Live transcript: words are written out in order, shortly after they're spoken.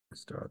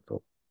Start.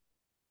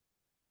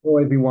 Hello,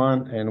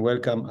 everyone, and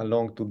welcome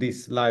along to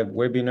this live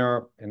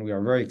webinar. And we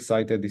are very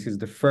excited. This is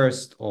the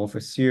first of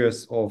a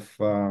series of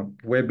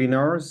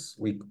webinars.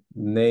 We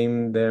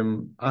name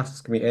them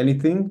Ask Me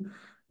Anything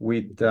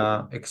with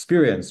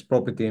experienced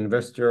property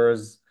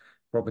investors,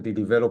 property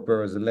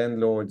developers,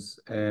 landlords,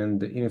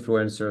 and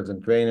influencers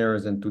and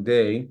trainers. And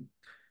today,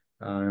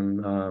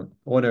 I'm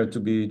honored to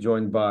be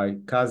joined by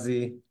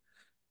Kazy.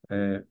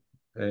 The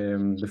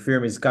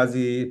firm is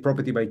Kazy,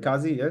 Property by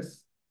Kazy, yes?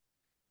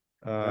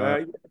 Uh, Uh,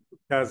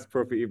 Kaz,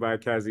 property by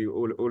Kazi,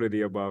 all of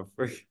the above.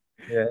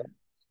 yeah.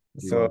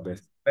 You So are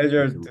best.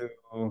 pleasure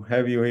to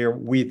have you here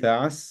with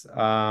us.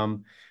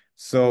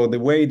 So the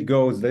way it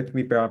goes,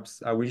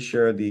 I will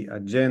share the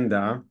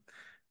agenda.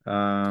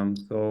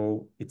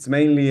 So it's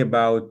mainly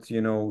about,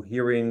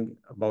 hearing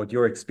about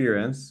your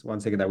experience. One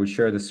second, I will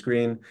share the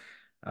screen.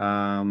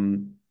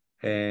 And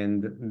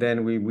then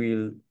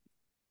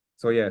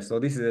so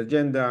this is the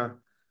agenda.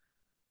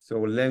 So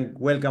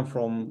welcome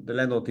from the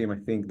landlord team. I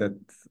think that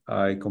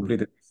I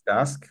completed this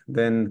task.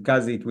 Then,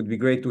 Kazy, it would be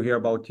great to hear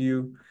about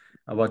you,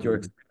 about your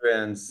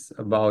experience,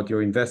 about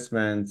your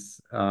investments,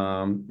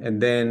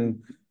 and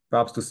then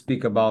perhaps to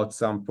speak about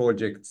some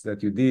projects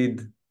that you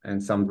did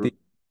and some tips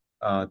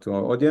to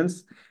our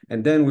audience.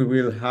 And then we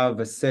will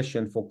have a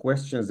session for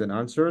questions and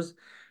answers.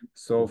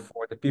 So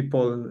for the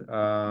people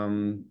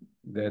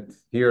that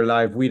here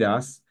live with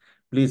us,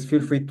 please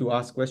feel free to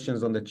ask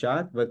questions on the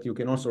chat, but you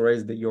can also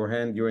raise your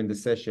hand during the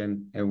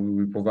session and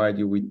we will provide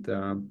you with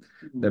the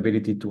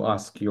ability to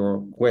ask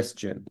your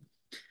question.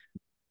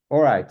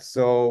 All right,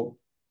 so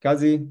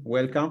Kazy,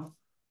 welcome.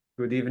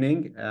 Good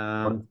evening.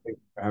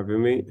 Thanks for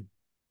having me.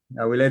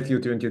 I will let you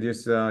to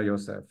introduce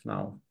yourself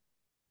now.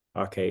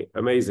 Okay,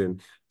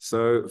 amazing.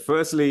 So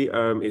firstly,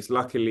 it's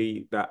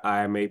luckily that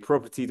I am a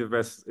property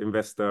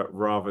investor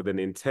rather than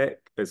in tech,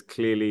 as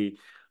clearly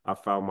I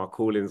found my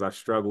callings. I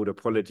struggled.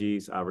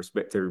 Apologies. I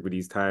respect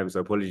everybody's time. So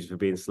apologies for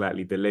being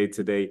slightly delayed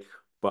today,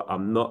 but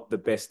I'm not the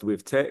best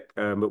with tech,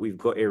 but we've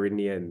got here in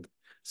the end.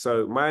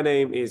 So my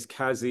name is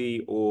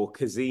Kazy or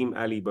Kazy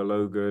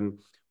Alli-Balogun.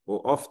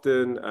 Or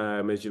often,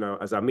 as you know,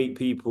 as I meet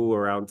people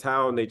around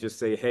town, they just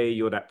say, "Hey,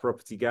 you're that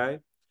property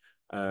guy."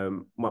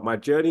 My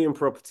journey in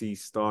property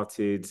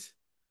started,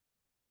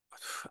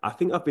 I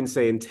think I've been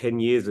saying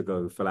 10 years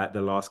ago for like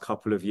the last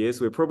couple of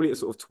years. We're probably at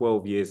sort of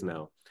 12 years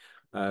now.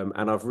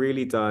 And I've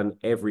really done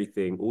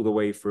everything all the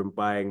way from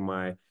buying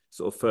my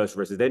sort of first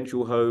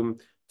residential home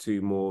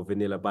to more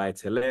vanilla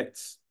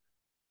buy-to-lets,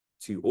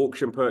 to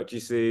auction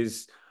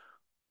purchases,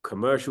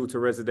 commercial to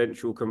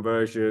residential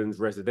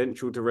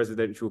to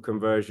residential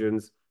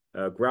conversions,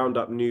 ground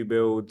up new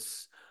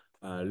builds,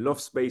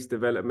 loft space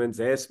developments,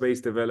 airspace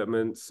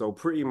developments. So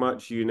pretty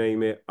much you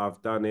name it,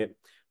 I've done it.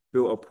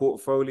 Built a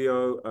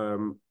portfolio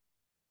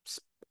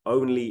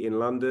only in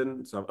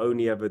London. So I've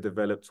only ever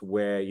developed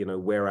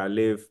where I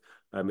live.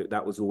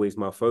 That was always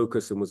my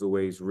focus and was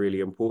always really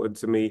important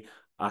to me.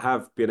 I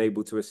have been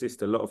able to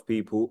assist a lot of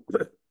people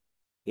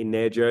in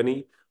their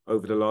journey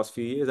over the last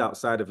few years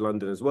outside of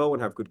London as well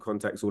and have good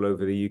contacts all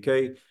over the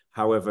UK.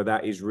 However,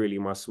 that is really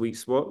my sweet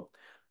spot.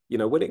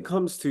 When it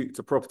comes to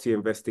property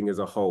investing as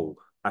a whole,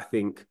 I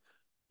think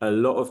a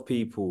lot of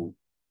people,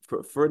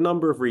 for a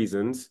number of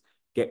reasons,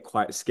 get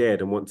quite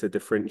scared and want to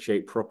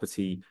differentiate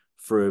property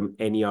from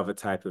any other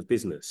type of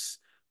business.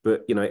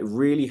 But it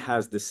really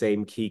has the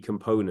same key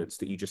components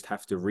that you just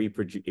have to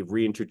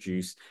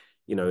reintroduce,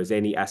 as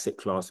any asset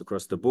class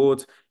across the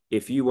board.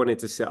 If you wanted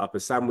to set up a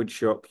sandwich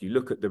shop, you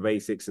look at the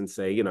basics and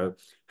say,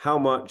 how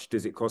much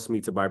does it cost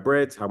me to buy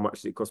bread? How much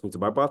does it cost me to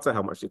buy butter?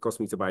 How much does it cost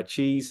me to buy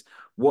cheese?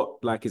 What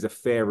is a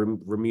fair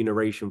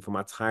remuneration for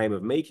my time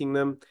of making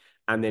them?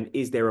 And then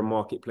is there a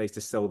marketplace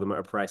to sell them at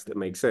a price that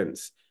makes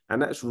sense?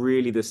 And that's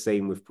really the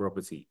same with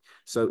property.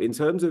 So in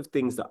terms of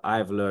things that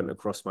I've learned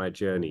across my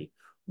journey,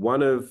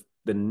 one of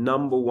the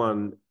number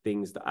one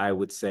things that I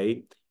would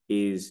say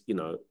is,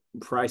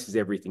 price is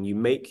everything. You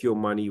make your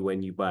money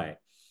when you buy.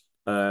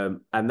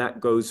 And that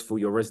goes for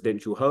your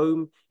residential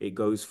home. It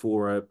goes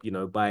for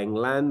buying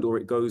land, or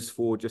it goes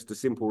for just a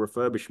simple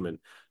refurbishment.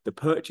 The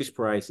purchase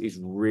price is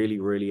really,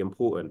 really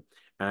important.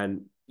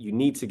 And you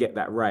need to get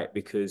that right,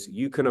 because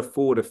you can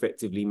afford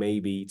effectively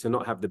maybe to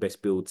not have the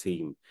best build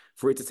team,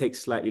 for it to take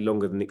slightly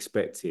longer than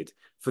expected,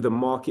 for the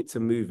market to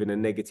move in a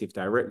negative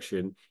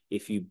direction.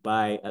 If you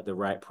buy at the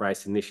right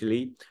price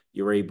initially,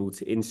 you're able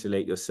to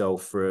insulate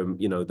yourself from,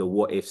 the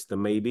what ifs, the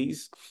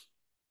maybes.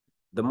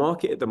 The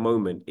market at the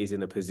moment is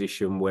in a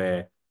position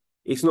where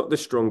it's not the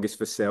strongest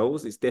for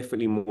sales. It's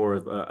definitely more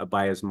of a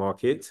buyer's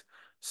market.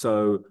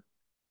 So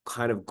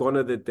kind of gone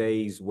are the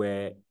days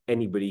where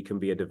anybody can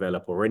be a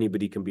developer or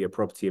anybody can be a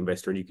property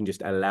investor and you can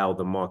just allow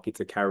the market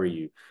to carry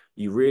you.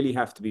 You really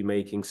have to be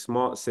making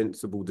smart,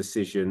 sensible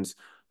decisions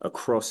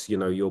across,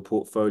 your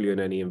portfolio and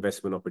any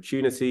investment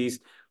opportunities,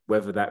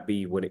 whether that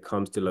be when it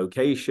comes to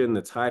location,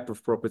 the type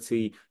of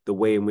property, the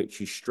way in which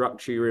you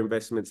structure your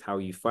investments, how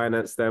you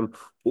finance them.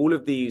 All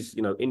of these,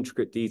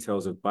 intricate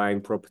details of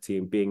buying property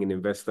and being an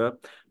investor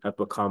have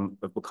become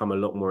a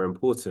lot more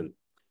important.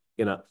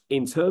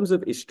 In terms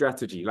of its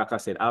strategy, like I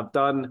said, I've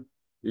done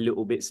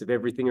little bits of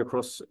everything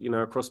across,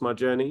 across my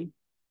journey.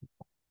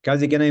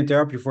 Kazi, can I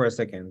interrupt you for a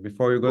second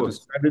before you Of go to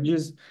course.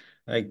 strategies?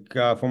 Like,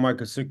 for my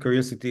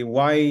curiosity,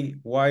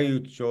 why you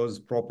chose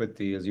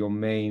property as your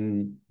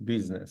main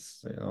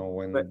business? You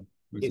know, But when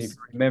if you it's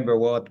remember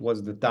what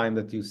was the time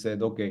that you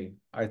said, okay,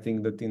 I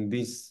think that in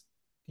this,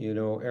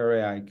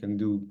 area I can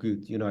do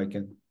good. I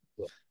can.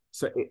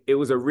 so it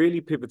was a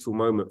really pivotal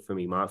moment for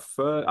me.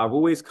 I've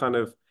always kind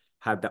of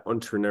had that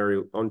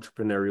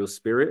entrepreneurial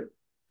spirit,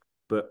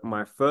 but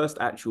my first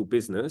actual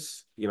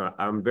business,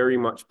 I'm very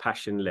much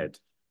passion led.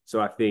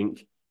 So I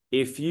think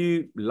if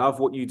you love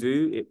what you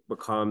do, it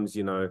becomes,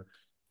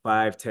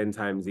 5, 10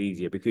 times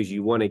easier because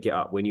you want to get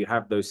up when you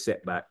have those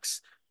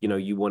setbacks.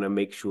 You want to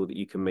make sure that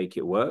you can make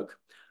it work.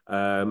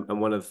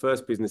 And one of the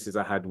first businesses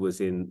I had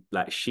was in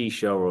like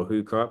shisha or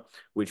hookah,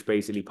 which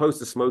basically post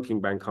the smoking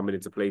ban coming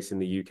into place in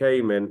the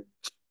UK meant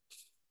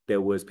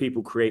there was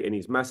people creating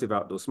these massive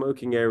outdoor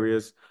smoking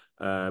areas,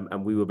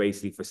 and we were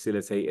basically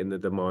facilitating the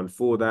demand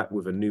for that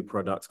with a new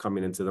product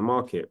coming into the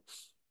market.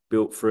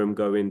 Built from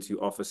going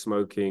to offer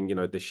smoking,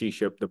 the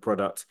shisha, the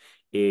product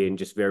in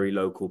just very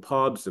local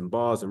pubs and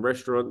bars and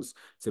restaurants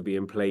to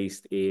being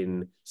placed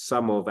in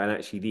some of and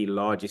actually the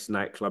largest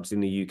nightclubs in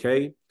the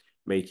UK,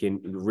 making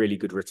really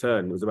good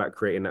return. It was about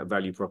creating that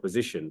value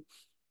proposition.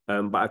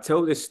 But I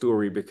tell this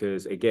story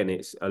because again,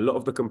 it's a lot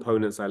of the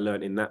components I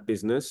learned in that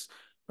business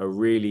are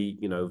really,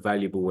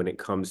 valuable when it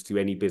comes to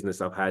any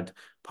business I've had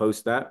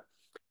post that.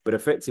 But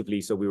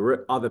effectively, so we were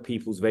at other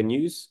people's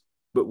venues,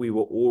 but we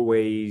were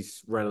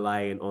always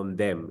relying on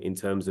them in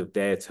terms of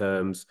their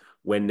terms,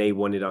 when they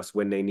wanted us,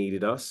 when they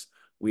needed us.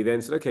 We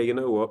then said, okay, you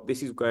know what?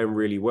 This is going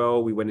really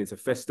well. We went into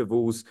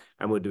festivals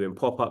and we're doing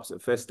pop-ups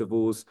at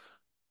festivals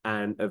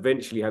and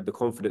eventually had the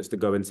confidence to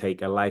go and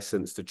take a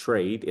license to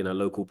trade in a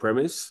local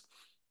premise,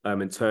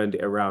 and turned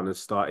it around and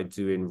started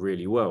doing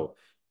really well.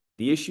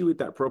 The issue with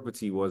that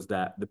property was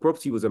that the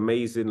property was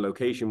amazing,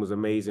 location was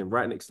amazing,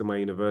 right next to my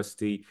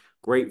university,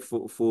 great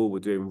footfall, we're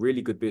doing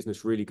really good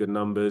business, really good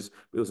numbers.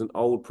 It was an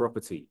old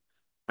property.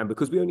 And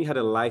because we only had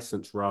a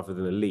license rather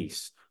than a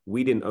lease,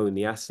 we didn't own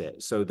the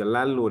asset. So the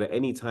landlord at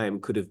any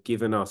time could have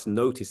given us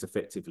notice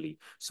effectively.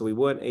 So we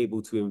weren't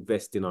able to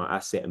invest in our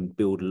asset and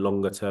build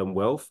longer term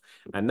wealth.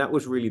 And that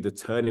was really the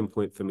turning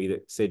point for me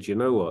that said, you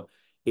know what?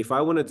 If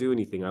I want to do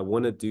anything, I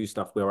want to do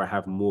stuff where I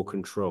have more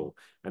control.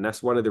 And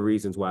that's one of the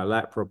reasons why I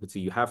like property.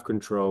 You have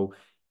control,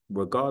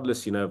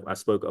 regardless, I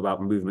spoke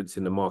about movements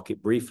in the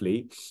market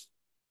briefly.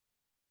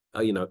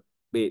 You know,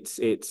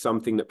 it's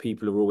something that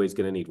people are always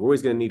going to need. We're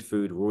always going to need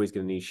food. We're always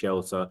going to need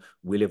shelter.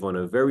 We live on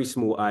a very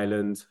small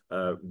island,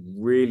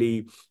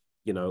 really,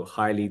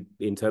 highly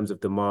in terms of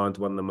demand,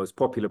 one of the most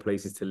popular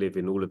places to live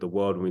in all of the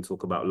world. When we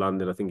talk about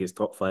London, I think it's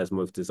top 5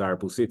 most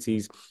desirable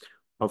cities.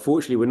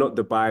 Unfortunately, we're not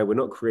Dubai. We're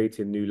not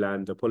creating new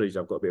land. Apologies,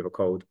 I've got a bit of a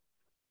cold.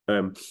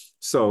 Um,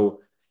 so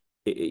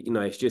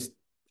it's just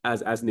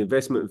as an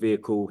investment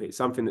vehicle, it's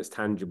something that's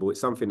tangible. It's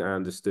something I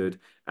understood,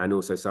 and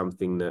also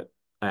something that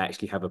I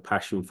actually have a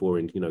passion for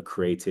in,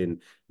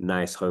 creating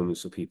nice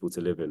homes for people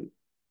to live in.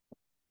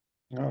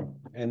 Oh,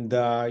 and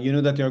you know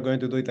that you're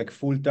going to do it like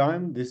full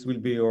time. This will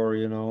be your,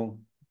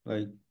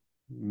 like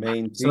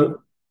main thing.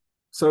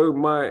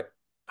 So,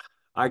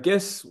 I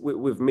guess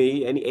with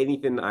me,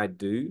 anything that I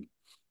do,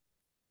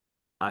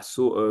 I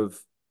sort of,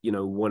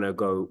 want to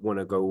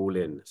go all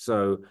in.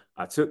 So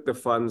I took the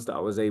funds that I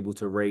was able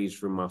to raise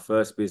from my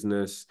first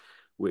business,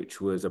 which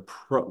was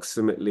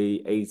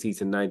approximately 80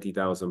 to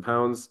 90,000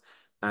 pounds.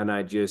 And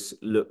I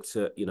just looked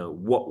at,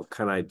 what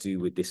can I do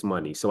with this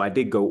money? So I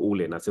did go all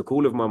in. I took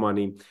all of my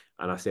money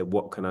and I said,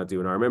 what can I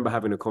do? And I remember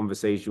having a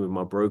conversation with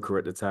my broker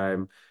at the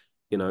time,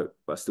 I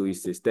still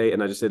use to this day.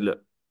 And I just said, look,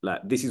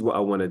 like, this is what I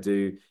want to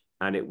do.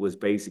 And it was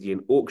basically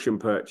an auction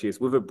purchase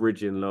with a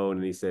bridging loan.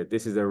 And he said,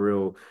 this is a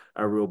real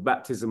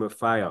baptism of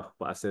fire.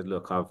 But I said,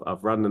 look,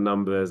 I've run the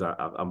numbers.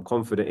 I'm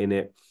confident in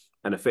it.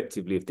 And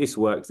effectively, if this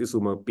works, this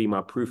will be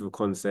my proof of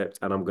concept,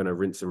 and I'm going to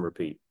rinse and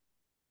repeat.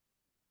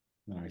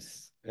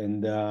 Nice.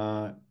 And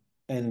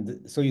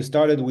so you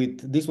started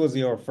with this was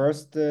your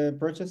first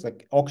purchase,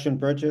 like auction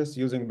purchase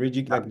using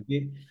bridging, like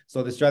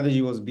so the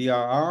strategy was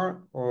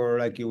BRR or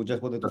like you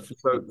just wanted to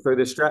flip it? So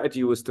the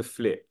strategy was to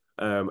flip.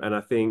 And I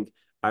think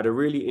I had a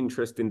really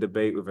interesting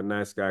debate with a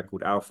nice guy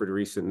called Alfred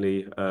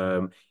recently,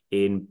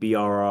 in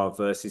BRR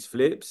versus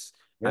flips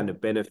Yeah. and the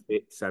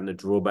benefits and the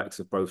drawbacks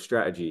of both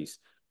strategies.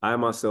 I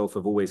myself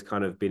have always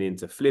kind of been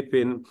into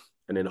flipping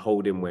and then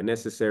holding where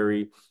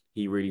necessary.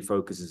 He really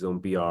focuses on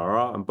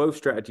BRR, and both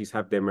strategies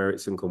have their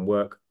merits and can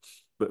work.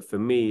 But for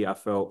me, I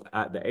felt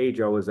at the age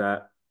I was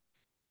at,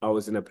 I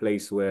was in a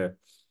place where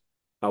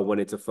I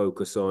wanted to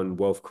focus on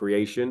wealth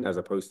creation as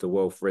opposed to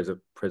wealth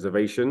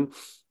preservation.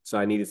 So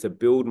I needed to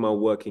build my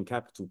working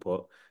capital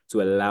pot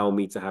to allow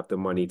me to have the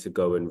money to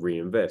go and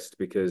reinvest.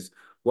 Because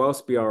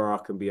whilst BRR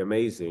can be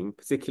amazing,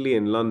 particularly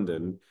in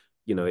London,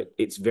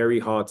 it's very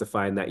hard to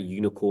find that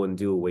unicorn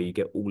deal where you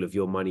get all of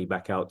your money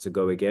back out to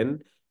go again.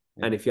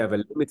 Yeah. And if you have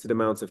a limited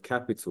amount of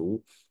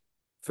capital,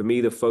 for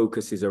me, the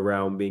focus is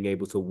around being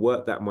able to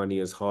work that money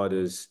as hard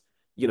as,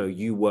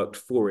 you worked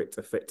for it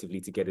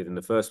effectively to get it in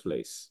the first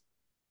place.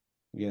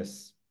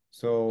 Yes.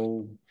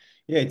 So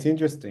yeah, it's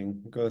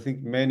interesting because I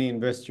think many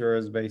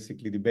investors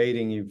basically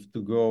debating if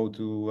to go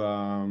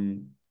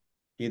to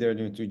either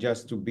to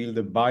just to build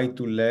a buy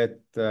to let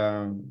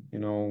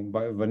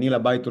vanilla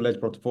buy to let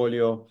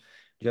portfolio,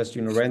 just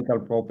rental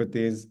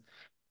properties,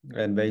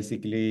 and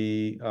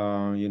basically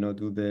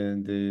do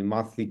the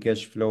monthly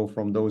cash flow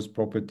from those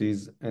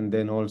properties, and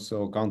then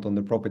also count on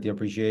the property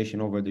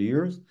appreciation over the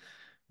years.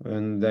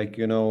 And like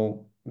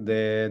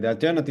the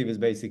alternative is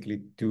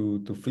basically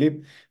to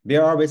flip.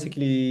 BRR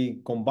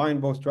basically combine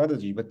both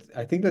strategy, but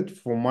I think that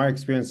from my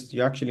experience,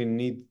 you actually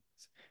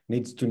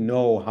needs to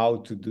know how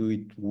to do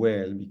it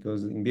well,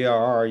 because in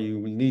BRR you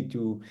will need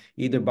to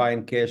either buy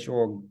in cash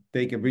or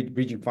take a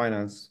bridging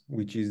finance,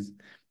 which is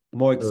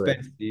more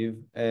Correct. expensive,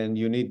 and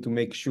you need to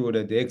make sure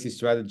that the exit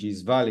strategy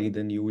is valid,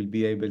 and you will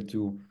be able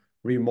to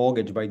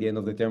remortgage by the end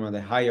of the term at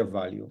a higher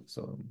value.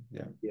 So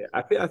yeah. Yeah,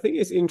 I think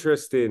it's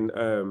interesting.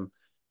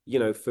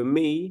 For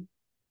me,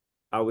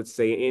 I would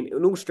say in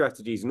all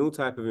strategies and all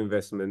type of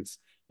investments,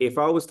 if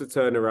I was to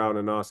turn around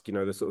and ask,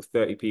 the sort of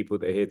 30 people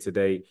that are here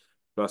today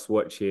plus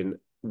watching,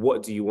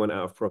 what do you want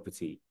out of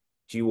property?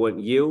 Do you want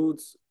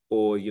yields,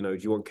 or, do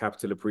you want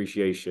capital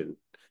appreciation?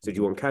 So do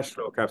you want cash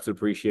flow or capital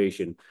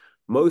appreciation?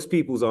 Most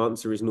people's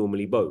answer is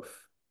normally both,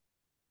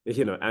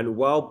 and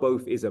while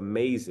both is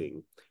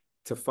amazing,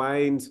 to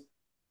find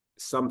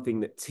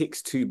something that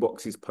ticks two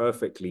boxes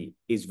perfectly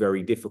is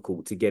very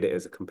difficult to get it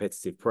as a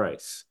competitive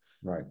price.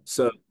 Right.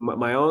 So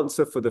my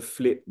answer for the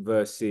flip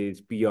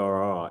versus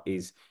BRR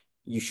is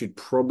you should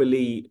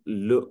probably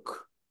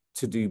look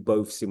to do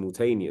both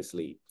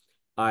simultaneously.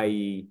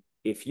 I.e.,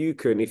 if you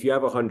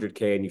have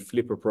 100K and you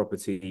flip a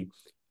property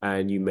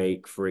and you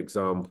make, for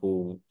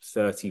example,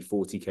 30,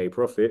 40K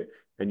profit,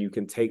 and you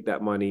can take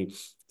that money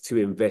to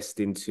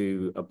invest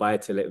into a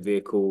buy-to-let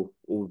vehicle,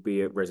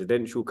 albeit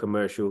residential,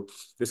 commercial,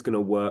 that's going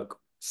to work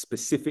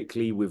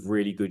specifically with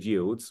really good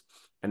yields,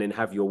 and then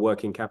have your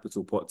working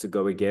capital pot to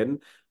go again.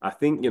 I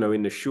think,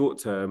 in the short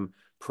term,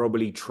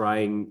 probably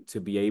trying to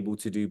be able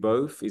to do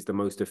both is the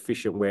most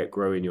efficient way at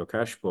growing your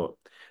cash pot.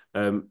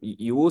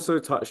 You also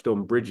touched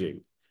on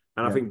bridging.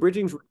 And I Yeah. think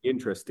bridging's really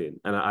interesting.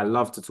 And I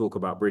love to talk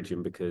about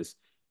bridging because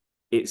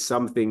it's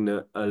something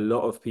that a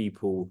lot of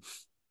people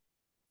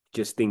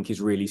just think is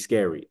really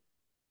scary.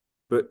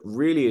 But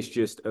really, it's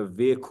just a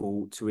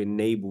vehicle to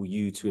enable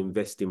you to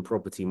invest in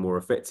property more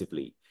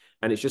effectively.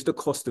 And it's just a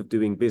cost of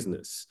doing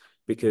business.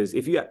 Because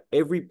if you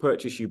every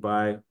purchase you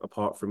buy,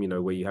 apart from,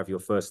 where you have your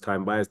first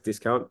time buyer's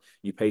discount,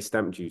 you pay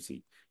stamp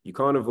duty. You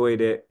can't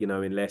avoid it,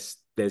 unless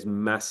there's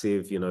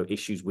massive,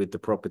 issues with the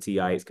property.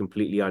 It's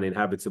completely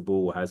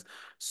uninhabitable, has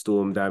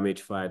storm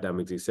damage, fire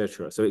damage,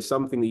 etc. So it's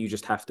something that you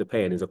just have to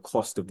pay, and is a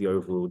cost of the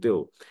overall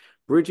deal.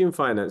 Bridging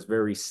finance,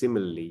 very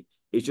similarly,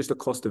 it's just a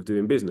cost of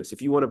doing business.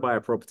 If you want to buy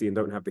a property and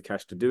don't have the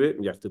cash to do it,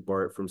 you have to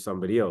borrow it from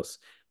somebody else.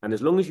 And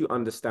as long as you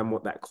understand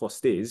what that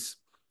cost is,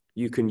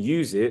 you can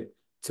use it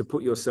to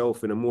put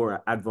yourself in a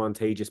more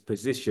advantageous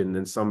position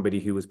than somebody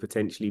who was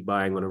potentially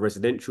buying on a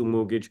residential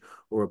mortgage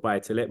or a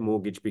buy-to-let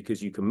mortgage,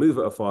 because you can move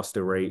at a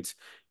faster rate.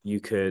 You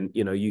can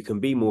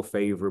be more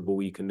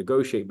favorable. You can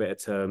negotiate better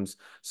terms.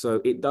 So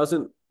it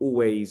doesn't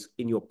always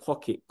in your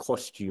pocket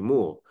cost you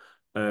more.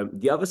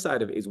 The other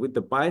side of it is with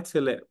the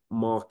buy-to-let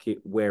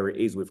market where it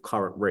is with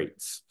current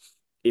rates.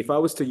 If I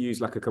was to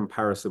use like a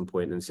comparison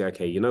point and say,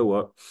 okay, you know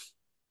what?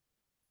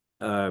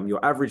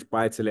 Your average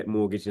buy-to-let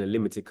mortgage in a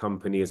limited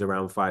company is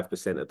around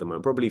 5% at the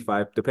moment, probably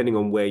 5, depending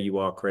on where you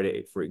are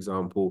credited. For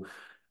example,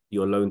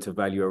 your loan to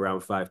value around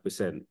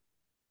 5%.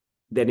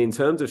 Then in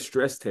terms of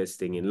stress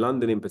testing in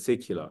London in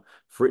particular,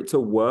 for it to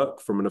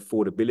work from an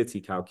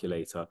affordability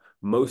calculator,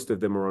 most of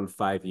them are on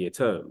 5-year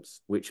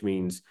terms, which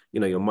means,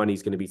 your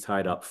money's going to be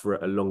tied up for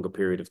a longer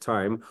period of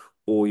time,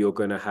 or you're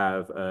going to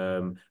have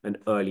an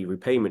early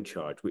repayment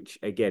charge, which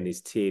again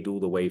is tiered all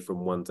the way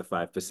from 1 to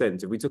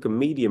 5%. If we took a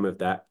medium of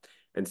that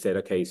and said,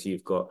 okay, so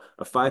you've got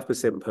a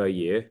 5% per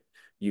year,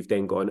 you've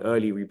then got an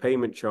early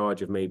repayment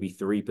charge of maybe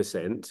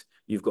 3%.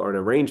 You've got an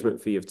arrangement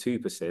fee of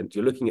 2%.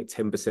 You're looking at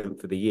 10%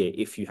 for the year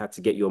if you had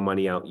to get your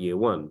money out year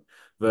one,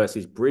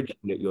 versus bridging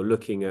that you're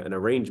looking at an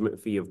arrangement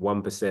fee of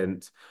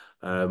 1%,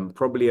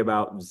 probably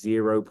about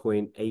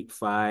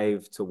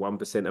 0.85 to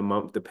 1% a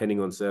month,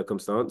 depending on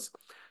circumstance.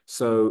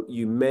 So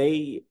you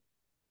may,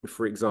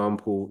 for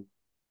example,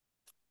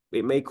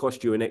 it may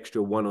cost you an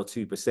extra 1 or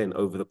 2%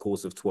 over the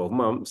course of 12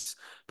 months,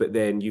 but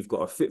then you've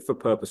got a fit for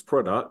purpose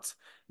product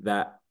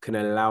that can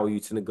allow you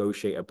to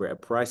negotiate a better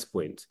price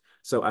point.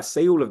 So I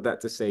say all of that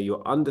to say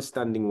your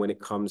understanding when it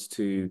comes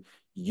to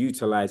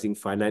utilizing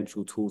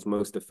financial tools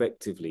most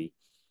effectively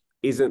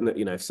isn't that,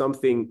 if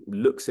something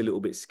looks a little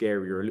bit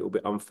scary or a little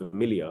bit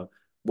unfamiliar,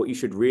 what you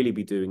should really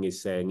be doing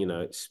is saying,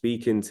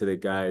 speaking to the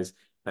guys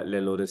at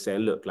Landlord and saying,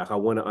 look, like I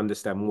want to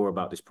understand more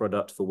about this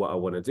product for what I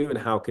want to do, and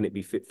how can it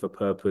be fit for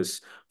purpose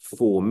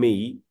for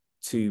me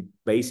to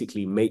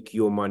basically make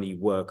your money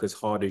work as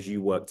hard as you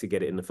work to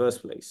get it in the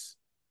first place.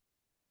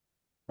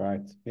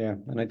 Right. Yeah.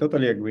 And I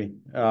totally agree.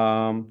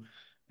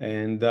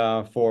 And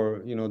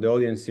for the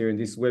audience here in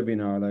this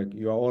webinar, like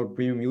you are all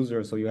premium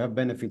users, so you have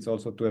benefits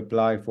also to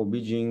apply for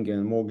bridging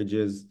and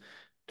mortgages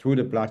through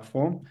the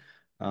platform.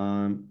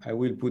 I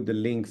will put the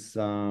links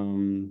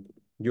during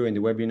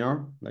the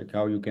webinar, like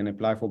how you can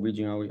apply for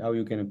bridging, how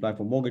you can apply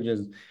for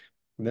mortgages.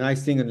 The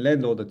nice thing in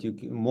landlord that you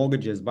can,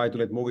 mortgages,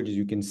 buy-to-let mortgages,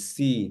 you can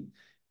see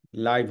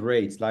live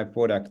rates, live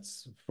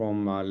products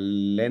from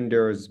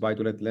lenders,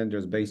 buy-to-let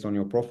lenders based on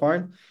your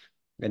profile.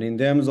 And in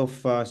terms of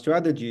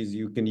strategies,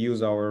 you can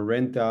use our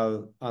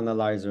rental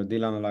analyzer,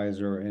 deal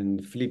analyzer,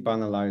 and flip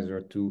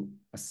analyzer to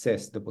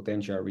assess the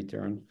potential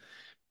return,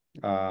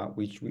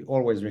 which we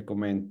always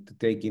recommend to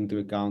take into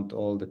account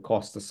all the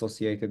costs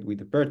associated with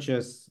the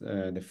purchase,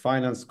 the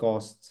finance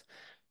costs,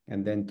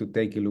 and then to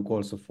take a look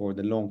also for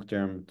the long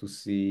term to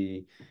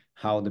see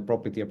how the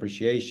property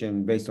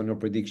appreciation based on your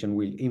prediction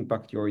will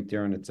impact your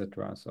return,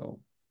 etc. So,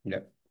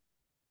 yeah.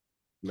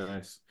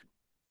 Nice.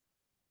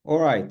 All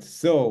right.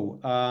 So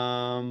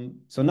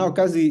now,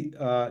 Kazi,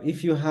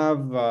 if you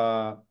have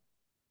a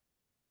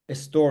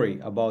story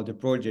about the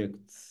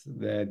projects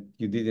that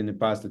you did in the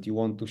past that you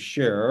want to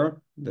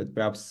share, that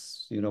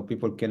perhaps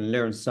people can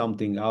learn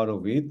something out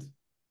of it.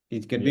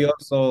 It can be Yeah.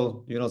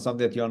 also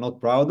something that you are not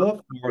proud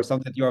of, or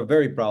something that you are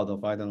very proud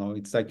of. I don't know.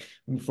 It's like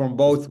from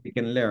both we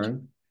can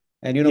learn.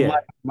 And my Yeah.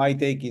 my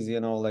take is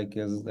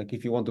like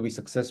if you want to be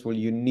successful,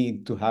 you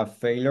need to have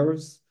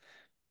failures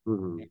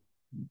Mhm.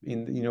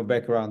 in your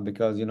background,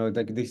 because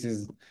like this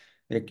is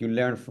like you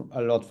learn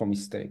a lot from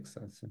mistakes.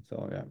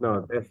 So yeah.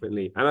 No,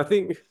 definitely. And I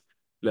think,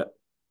 look,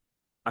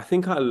 I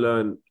think I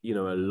learned,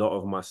 a lot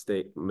of my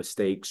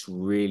mistakes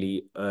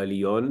really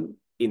early on,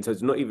 in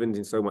terms, not even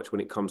in so much when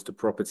it comes to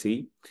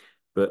property,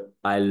 but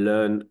I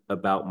learned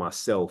about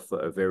myself at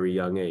a very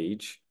young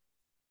age,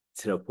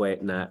 to the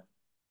point that,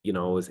 I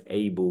was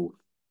able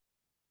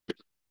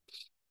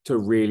to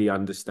really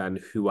understand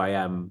who I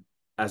am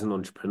as an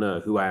entrepreneur,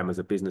 who I am as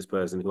a business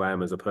person, who I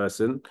am as a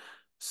person.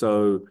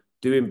 So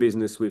doing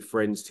business with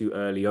friends too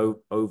early,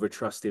 over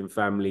trusting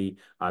family,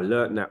 I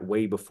learned that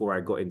way before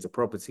I got into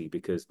property.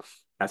 Because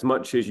as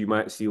much as you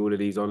might see all of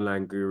these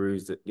online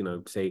gurus that,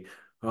 say,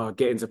 oh,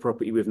 get into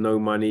property with no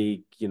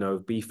money,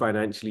 be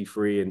financially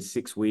free in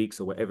 6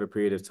 weeks or whatever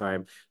period of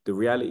time, the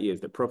reality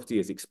is that property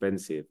is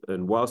expensive.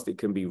 And whilst it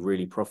can be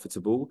really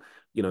profitable,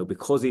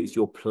 because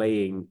you're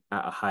playing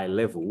at a high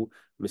level,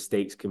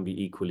 mistakes can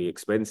be equally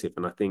expensive.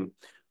 And I think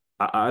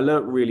I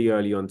learned really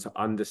early on to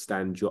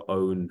understand your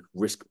own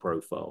risk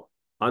profile,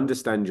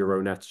 understand your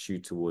own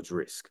attitude towards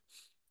risk.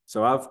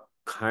 So I've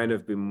kind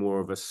of been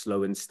more of a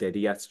slow and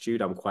steady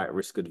attitude. I'm quite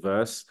risk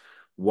adverse.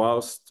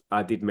 Whilst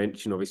I did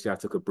mention, obviously, I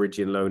took a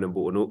bridging loan and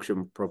bought an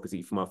auction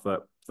property for my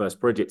first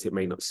project, it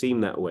may not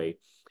seem that way,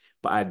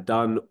 but I'd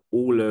done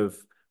all of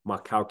my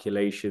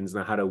calculations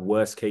and I had a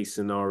worst case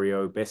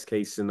scenario, best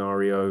case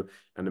scenario,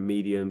 and the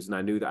mediums. And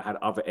I knew that I had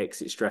other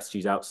exit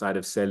strategies outside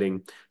of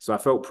selling. So I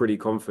felt pretty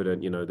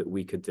confident, that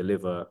we could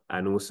deliver,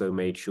 and also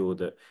made sure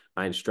that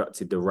I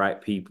instructed the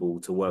right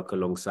people to work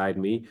alongside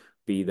me,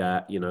 be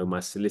that, my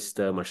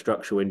solicitor, my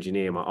structural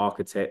engineer, my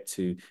architect,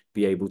 to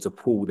be able to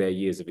pull their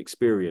years of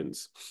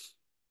experience.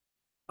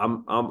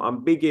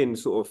 I'm big in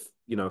sort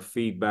of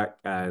feedback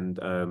and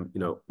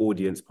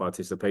audience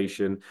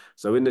participation.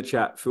 So in the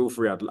chat, feel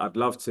free. I'd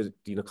love to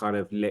kind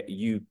of let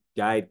you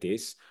guide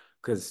this,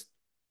 because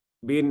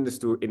being in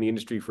the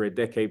industry for a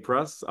decade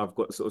plus, I've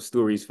got sort of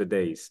stories for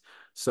days.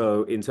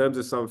 So in terms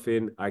of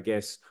something, I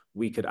guess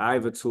we could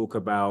either talk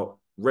about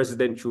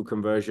residential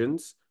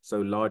conversions, so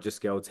larger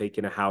scale,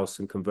 taking a house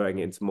and converting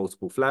it into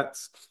multiple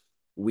flats.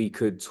 We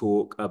could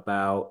talk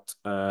about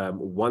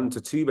 1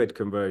 to 2 bed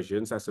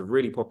conversions. That's a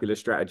really popular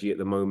strategy at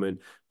the moment,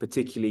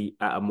 particularly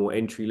at a more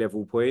entry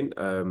level point,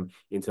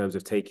 in terms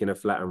of taking a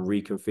flat and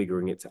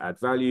reconfiguring it to add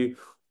value.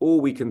 Or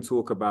we can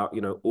talk about,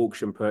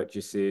 auction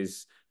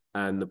purchases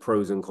and the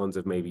pros and cons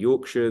of maybe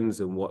auctions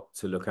and what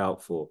to look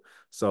out for.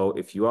 So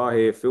if you are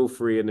here, feel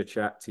free in the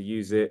chat to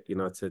use it,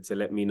 to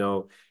let me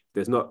know. If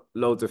there's not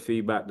loads of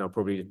feedback, then I'll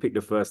probably just pick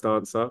the first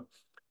answer.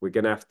 We're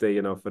gonna have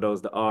to, for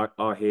those that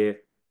are here,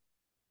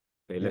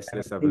 okay, Yeah, let's I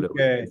have a think, look.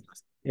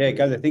 yeah,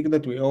 guys, I think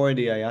that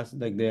I asked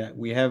like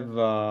we have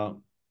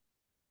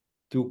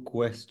 2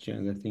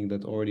 questions, I think,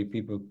 that already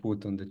people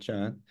put on the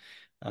chat.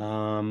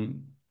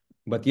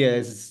 But yeah,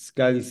 as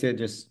Kazi said,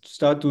 just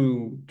start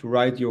to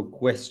write your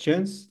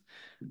questions,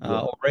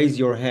 Yeah, or raise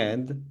your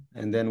hand,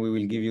 and then we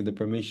will give you the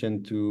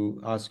permission to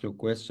ask your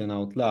question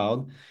out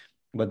loud.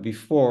 But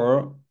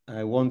before,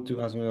 I want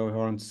to ask you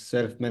on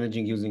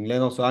self-managing using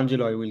Leno. So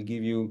Angelo, I will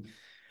give you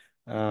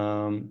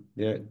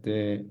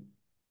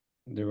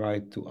the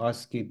right to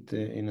ask it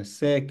in a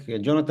sec.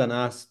 Jonathan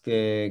asked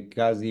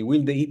Kazi,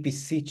 will the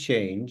EPC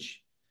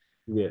change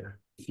yeah.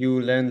 if you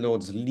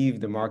landlords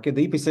leave the market?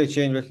 The EPC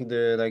change,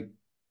 like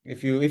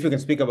if you can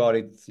speak about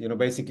it,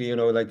 basically,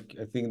 like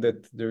I think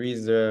that there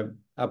is a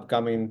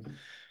upcoming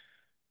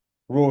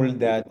rule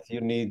that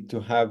you need to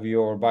have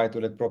your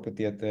buy-to-let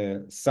property at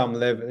some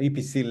level,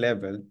 EPC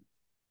level.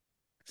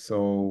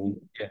 So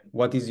yeah,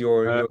 what is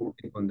your Um,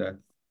 take on that?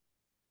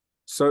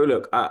 So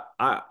look,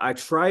 I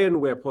try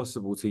and where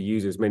possible to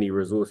use as many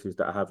resources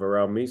that I have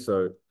around me.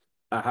 So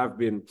I have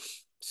been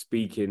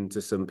speaking to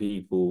some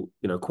people,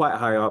 quite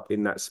high up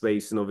in that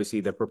space. And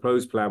obviously the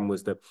proposed plan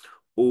was that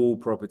all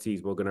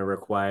properties were going to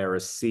require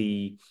a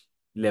C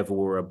level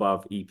or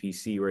above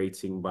EPC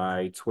rating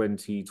by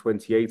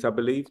 2028, I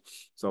believe.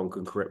 Someone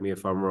can correct me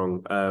if I'm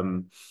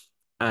wrong.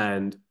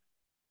 And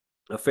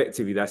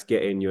effectively that's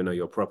getting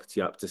your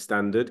property up to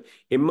standard.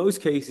 In most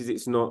cases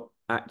it's not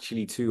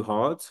actually too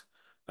hard.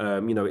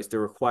 It's the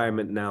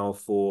requirement now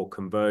for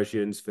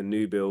conversions for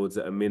new builds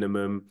at a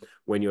minimum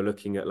when you're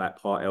looking at like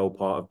part L,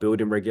 part of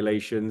building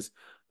regulations.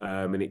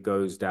 And it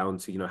goes down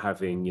to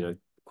having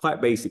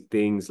quite basic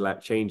things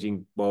like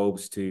changing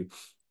bulbs to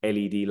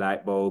LED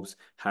light bulbs,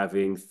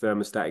 having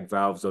thermostatic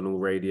valves on all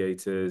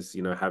radiators,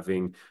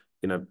 having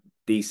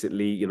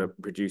decently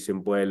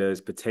producing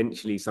boilers,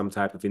 potentially some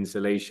type of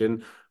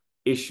insulation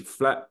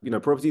flat,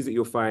 properties that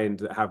you'll find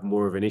that have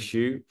more of an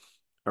issue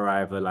are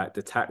either like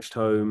detached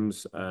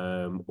homes,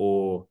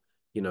 or,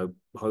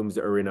 homes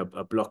that are in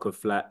a block of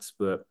flats,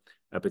 but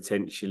are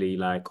potentially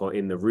like or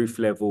in the roof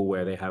level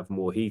where they have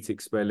more heat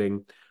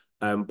expelling.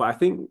 But I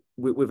think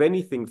with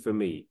anything for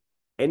me,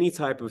 any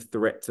type of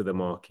threat to the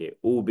market,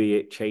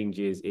 albeit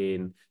changes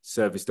in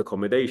serviced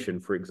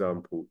accommodation, for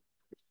example,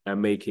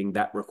 and making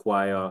that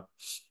require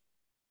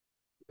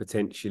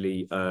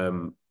potentially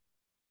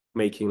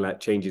making like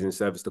changes in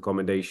serviced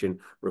accommodation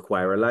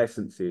require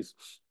licenses,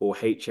 or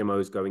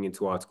HMOs going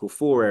into Article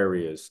 4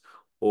 areas,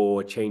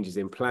 or changes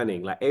in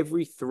planning. Like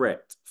every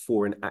threat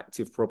for an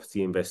active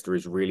property investor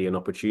is really an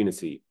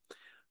opportunity.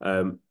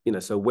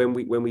 So when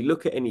we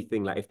look at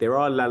anything, like if there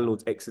are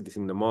landlords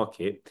exiting the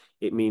market,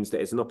 it means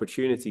that it's an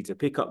opportunity to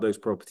pick up those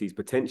properties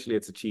potentially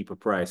at a cheaper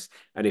price.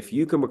 And if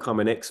you can become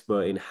an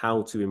expert in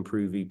how to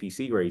improve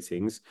EPC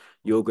ratings,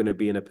 you're going to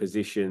be in a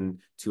position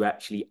to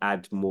actually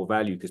add more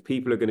value, because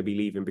people are going to be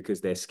leaving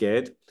because they're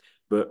scared.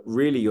 But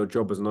really, your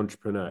job as an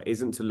entrepreneur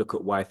isn't to look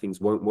at why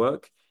things won't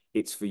work.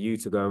 It's for you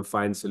to go and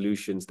find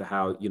solutions to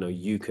how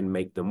you can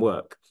make them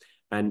work.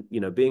 And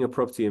being a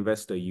property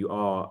investor, you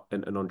are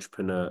an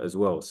entrepreneur as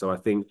well. So I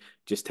think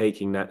just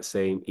taking that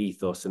same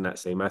ethos and that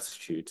same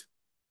attitude.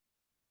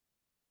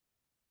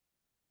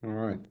 All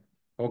right.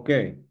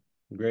 Okay.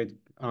 Great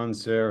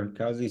answer,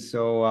 Kazi.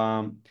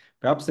 So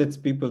perhaps let's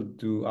people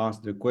to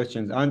ask the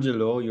questions.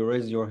 Angelo, you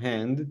raise your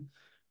hand.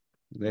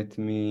 Let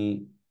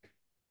me.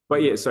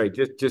 But yeah, sorry,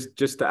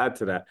 just to add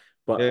to that.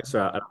 Yeah. But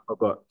sorry, I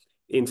forgot.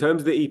 In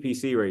terms of the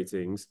EPC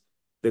ratings,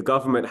 the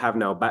government have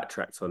now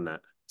backtracked on that.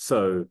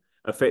 So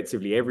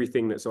effectively,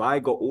 everything that I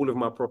got all of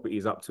my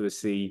properties up to a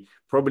C,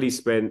 probably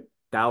spent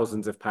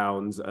thousands of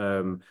pounds,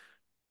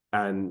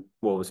 and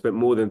well, spent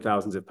more than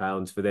thousands of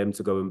pounds for them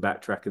to go and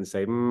backtrack and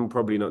say,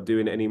 probably not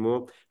doing it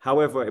anymore.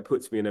 However, it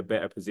puts me in a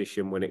better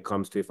position when it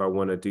comes to if I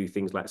want to do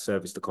things like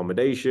serviced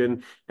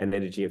accommodation and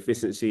energy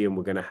efficiency, and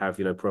we're going to have,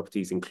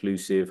 properties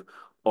inclusive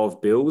of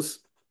bills.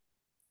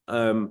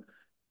 Um,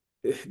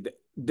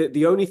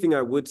 the only thing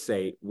I would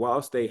say,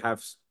 whilst they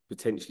have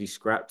potentially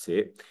scrapped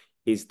it,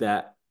 is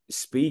that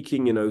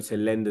speaking, to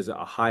lenders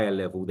at a higher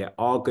level, there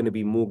are going to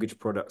be mortgage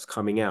products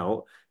coming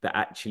out that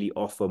actually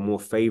offer more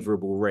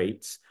favorable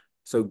rates.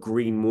 So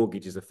green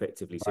mortgages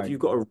effectively. So if Right. you've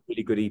got a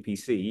really good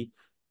EPC,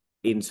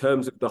 in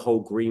terms of the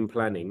whole green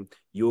planning,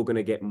 you're going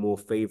to get more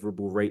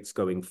favorable rates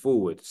going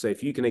forward. So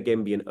if you can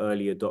again be an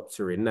early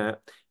adopter in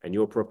that and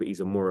your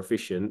properties are more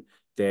efficient,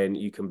 then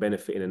you can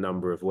benefit in a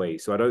number of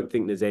ways. So I don't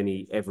think there's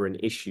ever an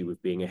issue with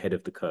being ahead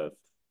of the curve.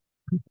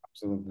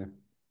 Absolutely.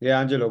 Yeah,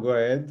 Angelo, go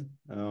ahead.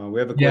 We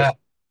have a Yeah, question.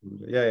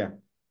 Yeah,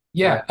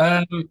 yeah. Go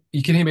ahead. yeah.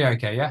 You can hear me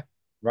okay, yeah?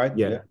 Right?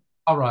 Yeah. Yeah.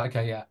 All right,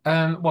 okay,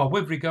 yeah. Well,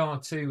 with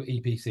regard to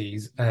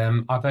EPCs,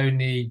 I've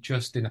only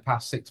just in the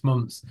past 6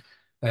 months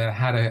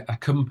had a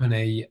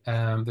company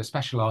that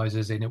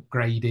specialises in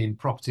upgrading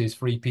properties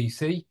for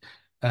EPC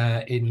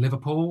in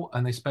Liverpool,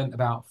 and they spent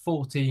about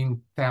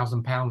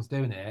 £14,000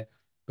 doing it,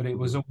 but it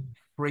was Mhm. all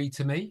free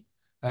to me.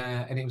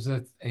 And it was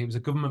a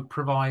government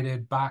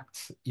provided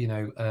backed,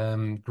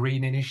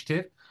 green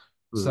initiative.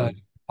 So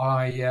Mm.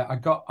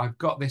 I've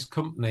got this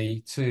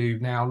company to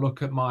now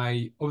look at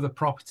my other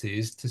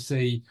properties to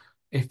see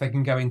if they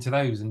can go into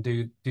those and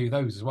do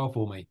those as well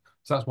for me.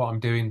 So that's what I'm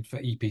doing for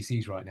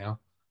EPCs right now.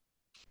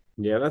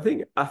 Yeah, and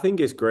I think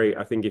it's great.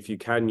 I think if you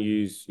can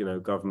use,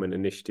 government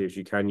initiatives,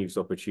 you can use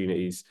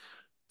opportunities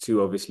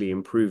to obviously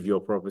improve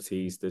your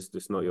properties.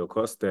 That's not your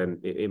cost, then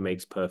it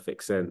makes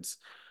perfect sense.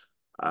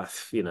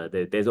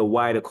 There's a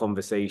wider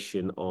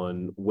conversation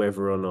on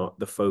whether or not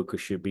the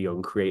focus should be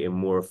on creating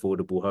more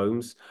affordable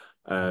homes.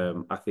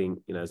 I think,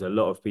 there's a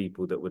lot of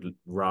people that would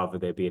rather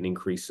there be an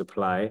increased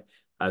supply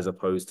as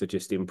opposed to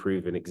just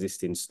improving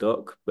existing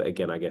stock. But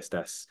again, I guess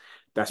that's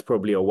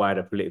probably a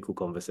wider political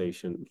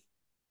conversation.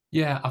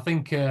 Yeah, I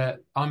think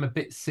I'm a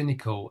bit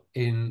cynical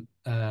in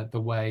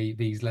the way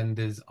these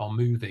lenders are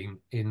moving.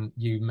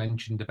 You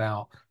mentioned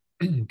about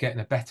getting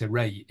a better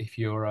rate if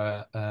you're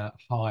a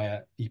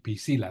higher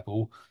EPC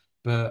level,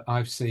 but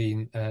I've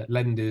seen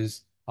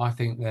lenders. I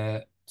think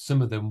that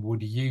some of them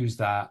would use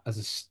that as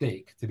a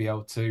stick to be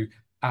able to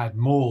add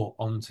more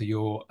onto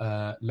your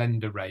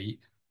lender rate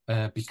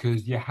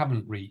because you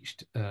haven't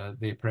reached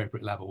the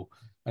appropriate level.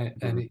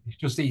 And it's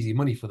just easy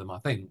money for them, I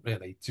think,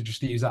 really, to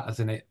just use that as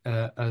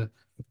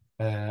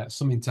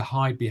something to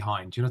hide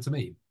behind. Do you know what I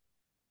mean?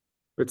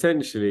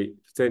 Potentially,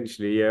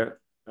 yeah.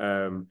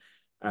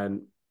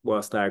 And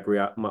whilst I agree,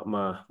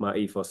 my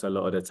ethos a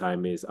lot of the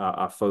time is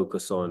I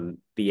focus on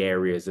the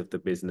areas of the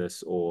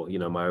business or, you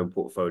know, my own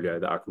portfolio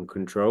that I can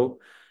control.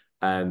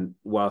 And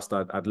whilst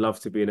I'd love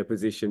to be in a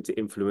position to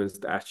influence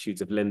the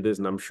attitudes of lenders,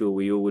 and I'm sure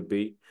we all would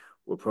be,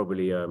 we're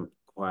probably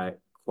quite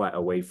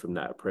away from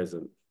that at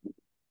present.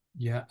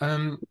 Yeah.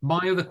 I've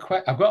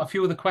got a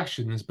few other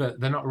questions, but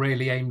they're not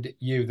really aimed at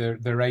you.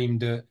 They're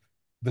aimed at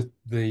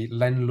the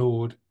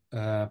landlord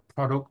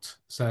product.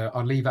 So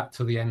I'll leave that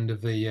to the end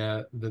of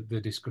the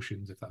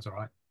discussions, if that's all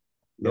right.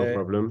 No Yeah.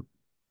 problem.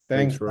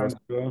 Thanks Thanks, for asking.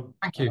 Andrew.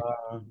 Thank you.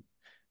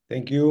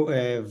 Thank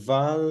you,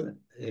 Val.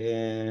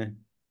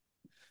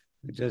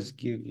 I just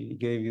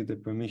gave you the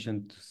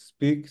permission to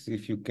speak,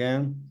 if you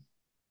can.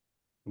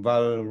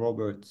 Val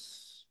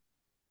Roberts.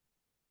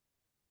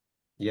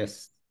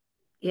 Yes.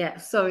 Yeah,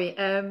 sorry.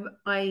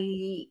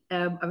 I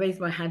raised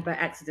my hand by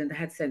accident. I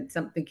had sent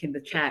something in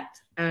the chat.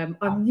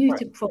 I'm new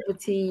to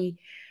property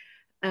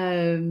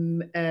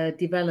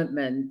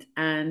development,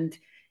 and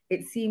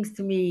it seems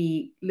to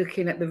me,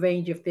 looking at the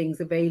range of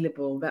things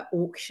available, that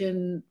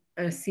auction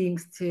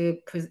seems to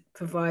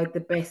provide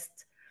the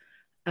best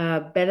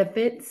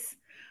benefits.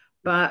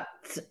 But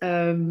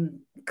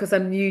because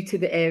I'm new to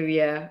the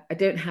area, I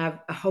don't have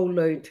a whole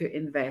load to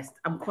invest.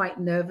 I'm quite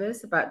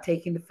nervous about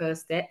taking the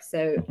first step.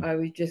 So I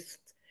was just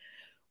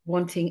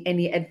wanting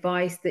any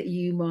advice that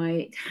you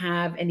might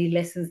have, any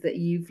lessons that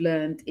you've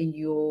learned in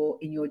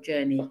your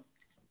journey.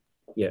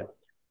 Yeah.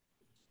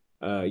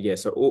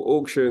 So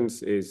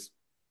auctions is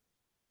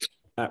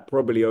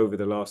probably over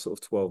the last sort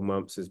of 12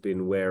 months has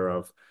been where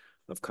I've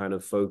kind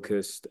of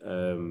focused,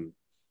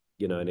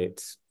 you know, and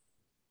it's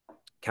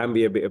can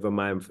be a bit of a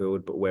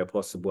minefield, but where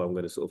possible, I'm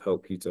going to sort of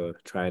help you to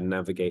try and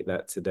navigate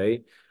that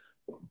today.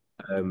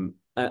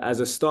 As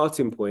a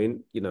starting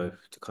point, you know,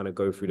 to kind of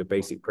go through the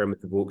basic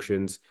premise of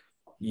auctions,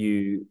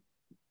 you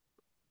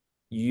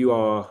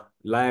are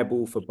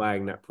liable for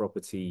buying that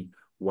property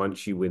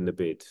once you win the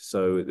bid.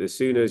 So as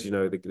soon as, you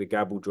know, the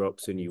gavel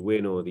drops and you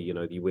win, or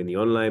you win the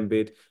online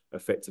bid,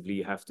 effectively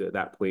you have to at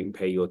that point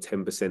pay your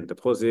 10%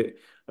 deposit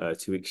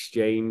to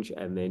exchange.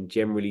 And then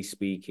generally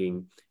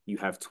speaking, you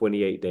have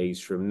 28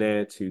 days from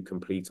there to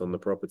complete on the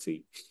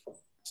property.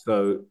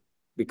 So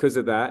because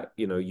of that,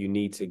 you know, you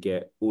need to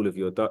get all of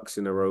your ducks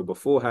in a row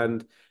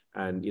beforehand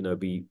and, you know,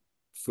 be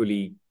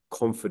fully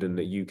confident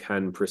that you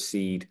can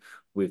proceed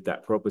with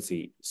that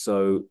property.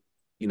 So,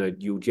 you know,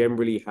 you'll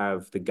generally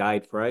have the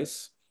guide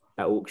price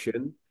at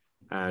auction,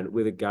 and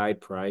with a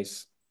guide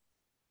price,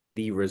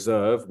 the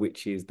reserve,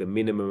 which is the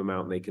minimum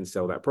amount they can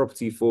sell that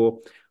property for,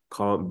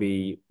 can't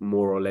be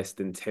more or less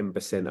than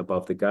 10%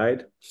 above the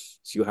guide.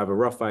 So you'll have a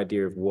rough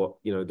idea of what,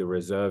 you know, the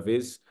reserve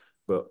is.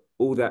 But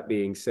all that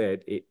being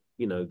said,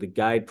 you know, the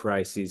guide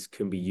prices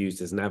can be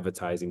used as an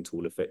advertising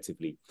tool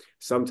effectively.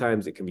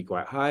 Sometimes it can be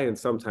quite high and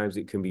sometimes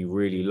it can be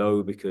really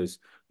low, because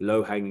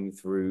low hanging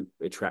fruit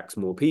attracts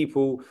more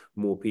people.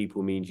 More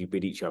people means you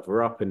bid each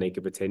other up and they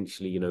could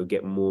potentially, you know,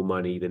 get more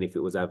money than if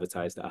it was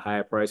advertised at a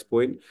higher price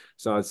point.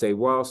 So I'd say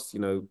whilst, you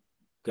know,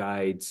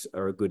 guides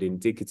are a good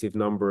indicative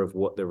number of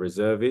what the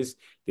reserve is,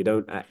 they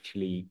don't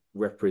actually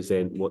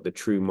represent what the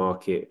true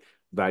market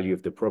value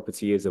of the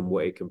property is and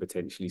what it can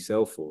potentially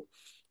sell for.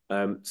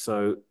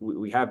 So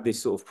we have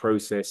this sort of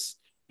process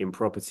in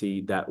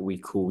property that we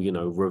call, you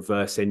know,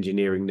 reverse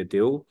engineering the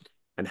deal,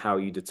 and how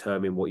you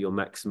determine what your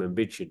maximum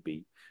bid should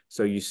be.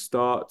 So you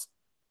start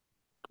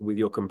with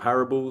your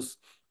comparables.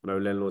 I know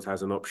Landlords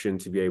has an option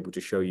to be able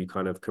to show you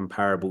kind of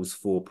comparables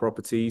for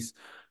properties.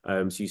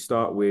 So you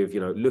start with, you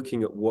know,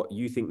 looking at what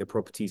you think the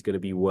property is going to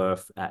be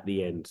worth at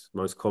the end,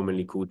 most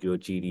commonly called your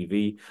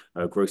GDV,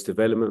 gross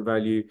development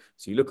value.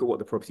 So you look at what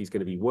the property is going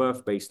to be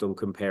worth based on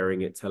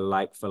comparing it to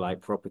like-for-like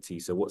property.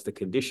 So what's the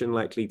condition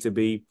likely to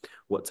be?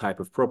 What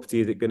type of property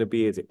is it going to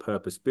be? Is it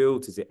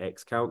purpose-built? Is it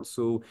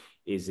ex-council?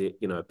 Is it,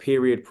 you know, a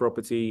period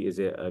property? Is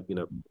it, you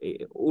know,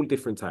 all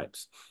different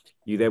types.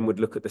 You then would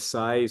look at the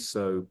size,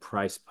 so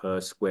price per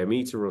square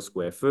meter or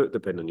square foot,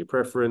 depending on your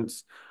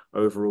preference,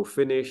 overall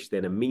finish,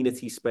 then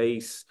amenity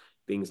space,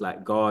 things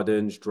like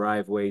gardens,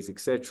 driveways,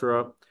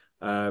 etc.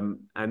 And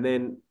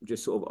then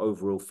just sort of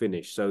overall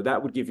finish. So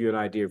that would give you an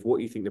idea of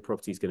what you think the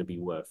property is going to be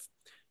worth.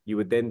 You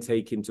would then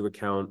take into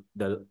account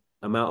the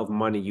amount of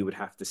money you would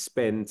have to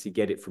spend to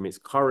get it from its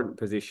current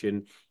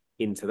position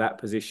into that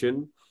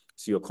position,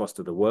 so your cost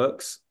of the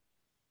works.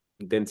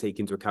 You then take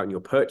into account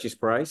your purchase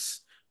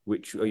price,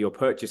 which are your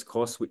purchase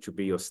costs, which would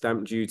be your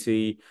stamp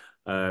duty,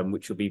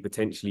 which will be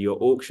potentially your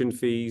auction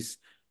fees,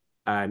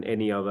 and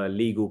any other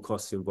legal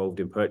costs involved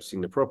in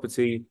purchasing the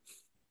property.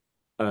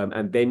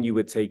 And then you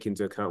would take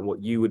into account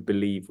what you would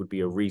believe would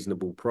be a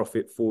reasonable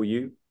profit for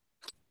you.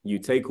 You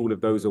take all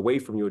of those away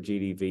from your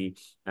GDV,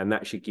 and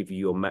that should give you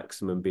your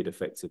maximum bid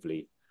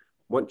effectively.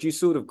 Once you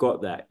sort of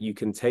got that, you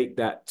can take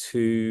that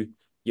to,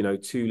 you know,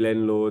 to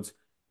landlords,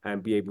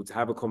 and be able to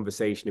have a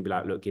conversation and be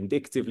like, look,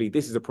 indicatively,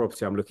 this is a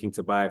property I'm looking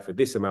to buy for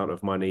this amount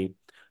of money.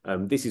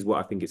 This is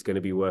what I think it's going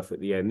to be worth at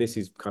the end. This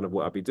is kind of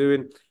what I'll be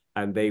doing.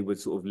 And they would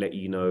sort of let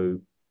you know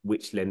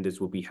which lenders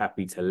will be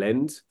happy to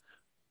lend.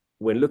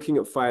 When looking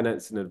at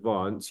finance in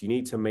advance, you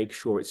need to make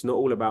sure it's not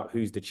all about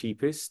who's the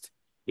cheapest.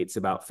 It's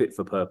about fit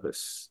for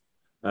purpose.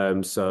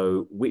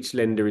 So which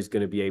lender is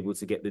going to be able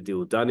to get the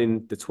deal done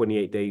in the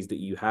 28 days that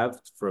you have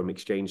from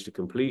exchange to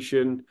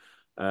completion?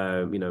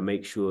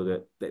 Make sure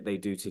that they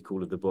do tick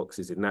all of the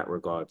boxes in that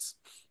regards.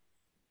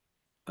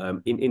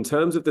 In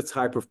terms of the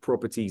type of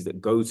properties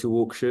that go to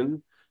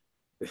auction,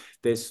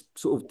 there's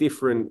sort of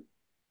different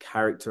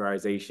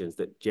characterizations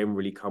that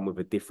generally come with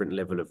a different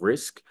level of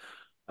risk.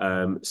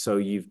 So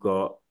you've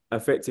got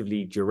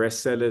effectively duress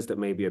sellers that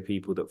maybe are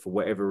people that for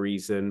whatever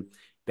reason,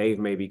 they've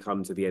maybe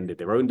come to the end of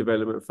their own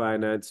development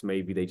finance.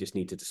 Maybe they just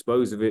need to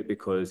dispose of it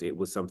because it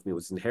was something that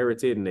was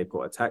inherited and they've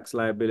got a tax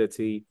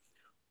liability,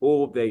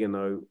 or they,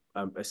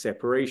 a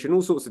separation,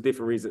 all sorts of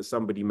different reasons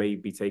somebody may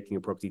be taking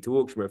a property to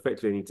auction, but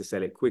effectively need to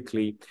sell it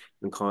quickly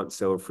and can't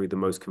sell through the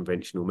most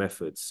conventional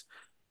methods.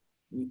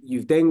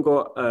 You've then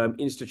got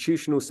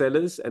institutional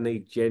sellers, and they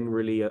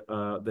generally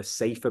are the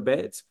safer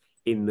bet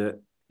in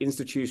that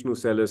institutional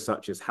sellers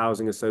such as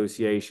housing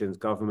associations,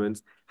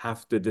 governments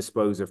have to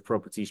dispose of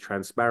properties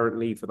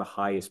transparently for the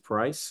highest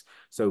price.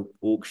 So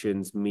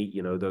auctions meet,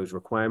 those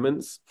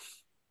requirements.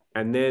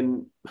 And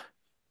then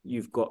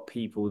you've got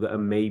people that are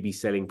maybe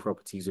selling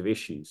properties with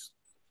issues.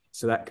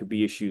 So that could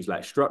be issues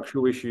like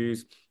structural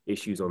issues,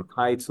 issues on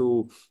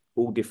title,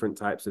 all different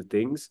types of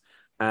things.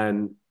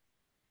 And,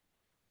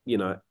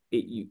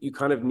 you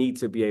kind of need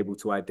to be able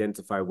to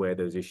identify where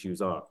those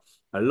issues are.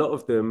 A lot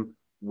of them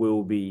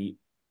will be,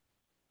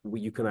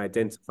 you can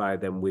identify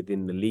them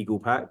within the legal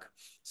pack.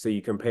 So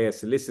you can pay a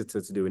solicitor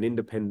to do an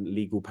independent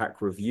legal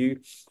pack review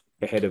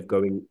ahead of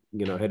going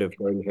ahead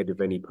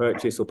of any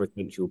purchase or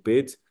potential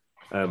bid.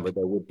 But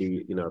there would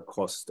be, a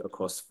cost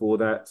for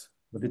that.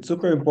 But it's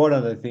super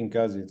important, I think,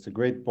 Kazy. It's a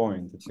great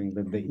point. I think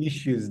that the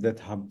issues that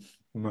have,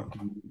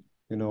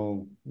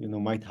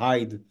 might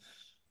hide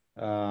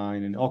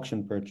in an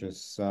auction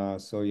purchase.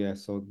 So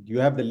you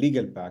have the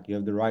legal pack. You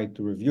have the right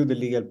to review the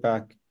legal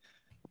pack.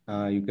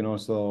 You can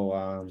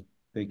also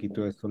take it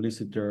to a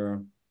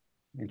solicitor.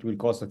 It will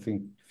cost, I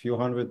think, a few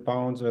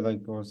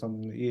 £100 or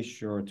something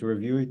ish, or to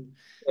review it.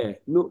 Yeah,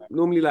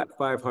 normally like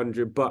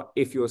 500, but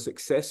if you're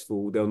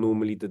successful, they'll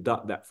normally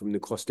deduct that from the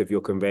cost of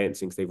your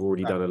conveyancing because they've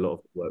already done a lot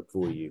of work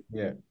for you.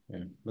 Yeah.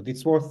 But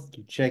it's worth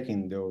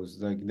checking those,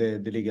 like the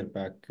legal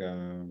pack.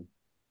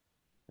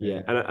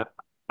 Yeah, and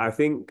I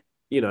think,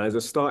 as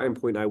a starting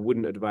point, I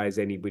wouldn't advise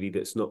anybody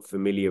that's not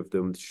familiar with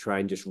them to try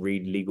and just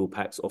read legal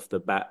packs off the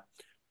bat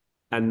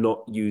and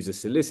not use a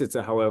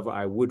solicitor. However,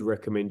 I would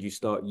recommend you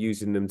start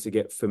using them to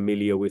get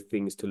familiar with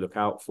things to look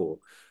out for.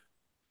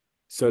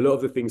 So a lot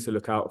of the things to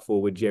look out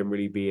for would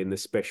generally be in the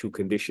special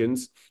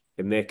conditions,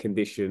 and they're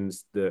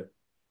conditions that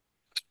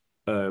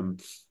are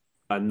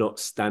not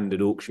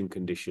standard auction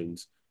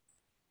conditions.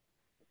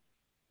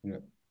 Yeah.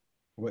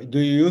 Do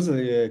you use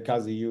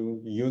Kazy? You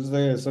use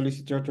the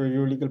solicitor to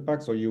review legal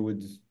packs, or you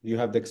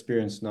have the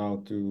experience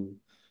now to?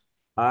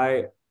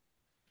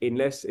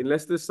 Unless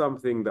there's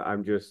something that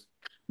I'm just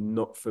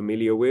not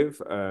familiar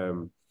with,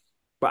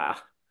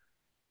 but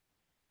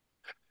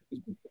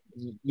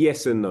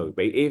yes and no.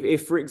 But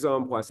if for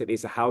example, I said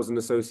it's a housing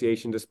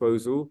association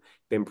disposal,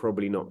 then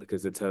probably not,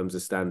 because the terms are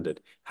standard.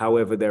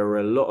 However, there are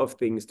a lot of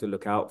things to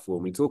look out for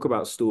when we talk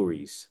about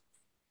stories.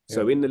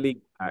 So in the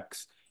legal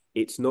packs,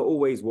 it's not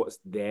always what's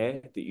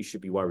there that you should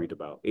be worried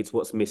about. It's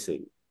what's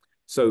missing.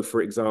 So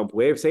for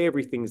example, say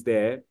everything's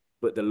there,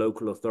 but the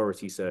local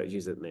authority search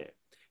isn't there,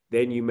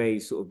 then you may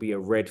sort of be a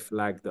red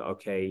flag that,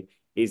 okay,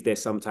 is there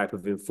some type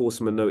of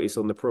enforcement notice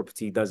on the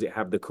property? Does it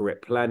have the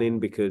correct planning?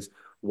 Because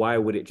why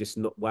would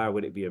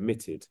it be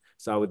omitted?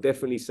 So I would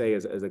definitely say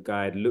as a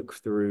guide, look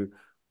through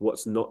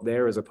what's not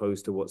there as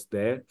opposed to what's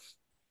there.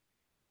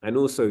 And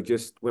also,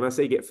 just when I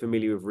say get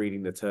familiar with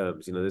reading the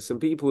terms, there's some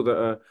people that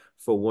are,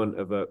 for want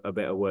of a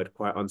better word,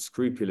 quite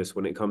unscrupulous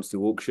when it comes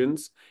to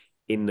auctions,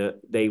 in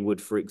that they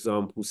would, for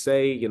example,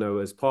 say,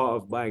 as part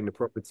of buying the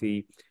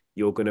property,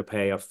 you're going to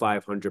pay a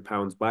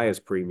 £500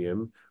 buyer's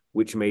premium,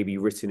 which may be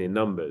written in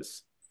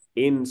numbers.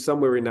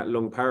 Somewhere in that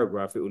long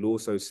paragraph, it will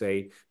also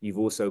say you've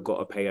also got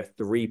to pay a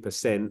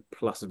 3%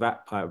 plus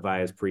VAT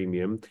buyer's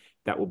premium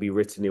that will be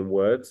written in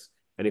words.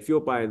 And if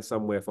you're buying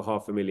somewhere for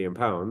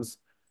 £500,000,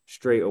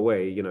 straight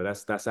away,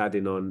 that's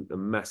adding on a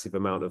massive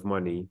amount of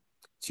money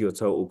to your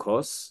total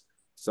costs.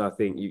 So I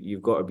think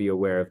you've got to be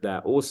aware of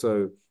that.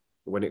 Also,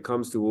 when it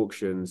comes to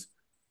auctions,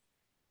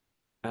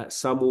 at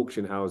some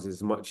auction houses,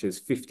 as much as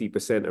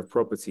 50% of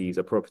properties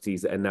are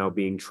properties that are now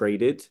being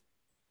traded.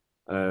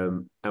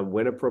 And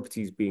when a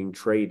property is being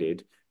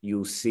traded,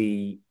 you'll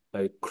see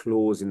a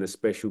clause in the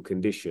special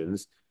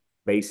conditions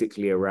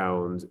basically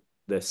around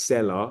the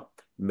seller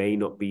may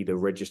not be the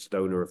registered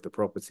owner of the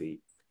property.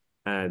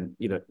 And,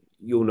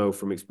 you'll know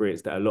from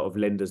experience that a lot of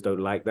lenders don't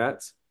like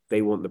that.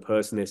 they want the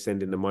person they're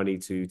sending the money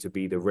to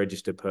be the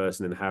registered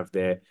person and have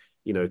their,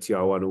 you know,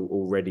 TR1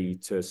 all ready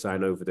to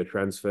sign over the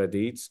transfer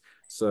deeds.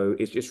 So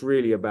it's just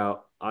really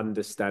about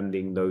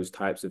understanding those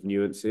types of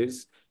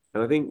nuances.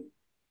 And I think,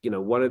 you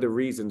know, one of the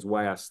reasons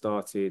why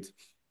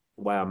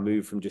I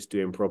moved from just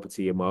doing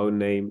property in my own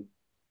name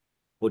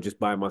or just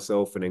by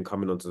myself and then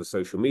coming onto the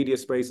social media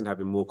space and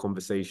having more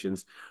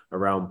conversations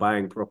around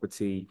buying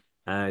property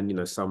and, you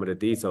know, some of the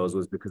details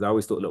was because I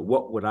always thought, look,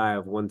 what would I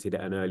have wanted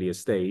at an earlier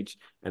stage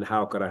and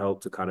how could I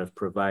help to kind of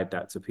provide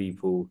that to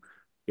people,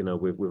 you know,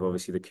 with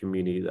obviously the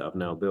community that I've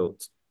now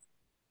built.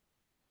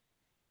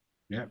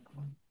 Yeah.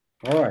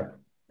 All right.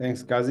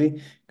 Thanks,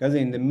 Kazy.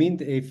 Kazy, in the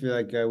meantime, if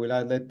like will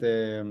I let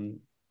the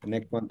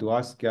next one to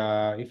ask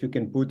if you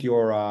can put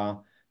your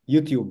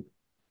YouTube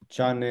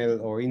channel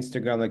or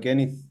Instagram, like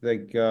any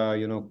like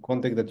you know,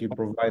 contact that you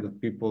provide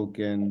that people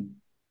can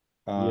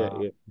Yeah,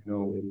 yeah. you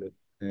know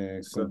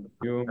So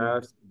consume.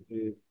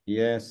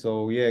 Yeah,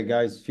 so yeah,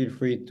 guys, feel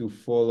free to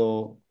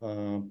follow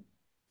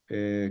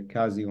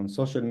Kazy on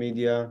social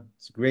media.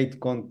 It's great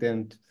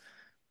content,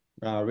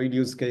 real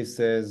use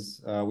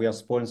cases. We are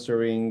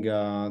sponsoring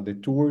the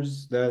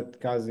tours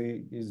that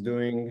Kazy is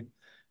doing.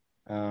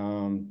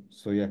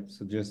 So yeah,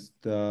 so just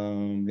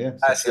yeah.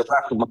 So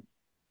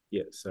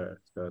Yeah, so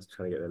I was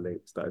trying to get the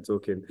link, started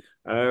talking.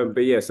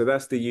 But yeah, so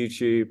that's the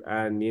YouTube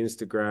and the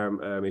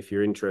Instagram. If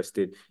you're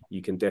interested,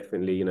 you can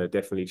definitely, you know,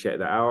 definitely check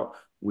that out.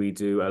 We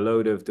do a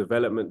load of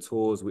development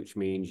tours, which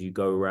means you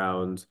go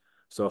around.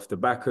 So off the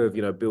back of,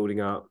 you know, building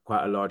out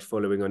quite a large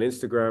following on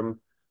Instagram,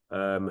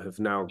 have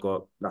now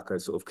got like a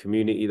sort of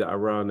community that I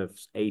run of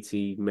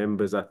 80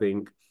 members, I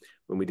think.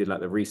 When we did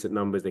like the recent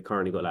numbers, they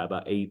currently got like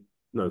about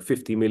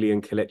 50 million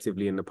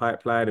collectively in the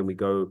pipeline. And we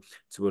go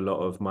to a lot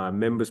of my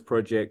members'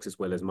 projects as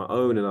well as my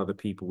own and other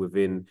people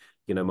within,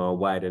 you know, my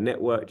wider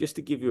network, just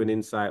to give you an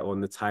insight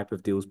on the type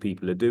of deals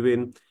people are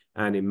doing.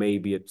 And it may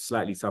be a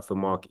slightly tougher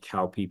market,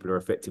 how people are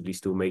effectively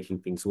still making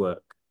things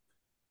work.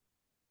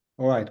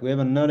 all right, we have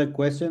another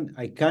question.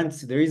 I can't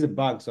see, there is a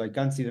bug, so I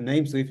can't see the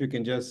name. So if you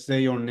can just say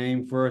your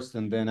name first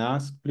and then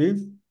ask,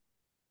 please.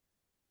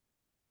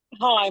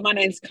 Hi, my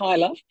name's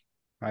Kyla.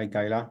 Hi,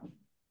 Kyla.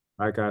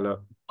 Hi, Kyla.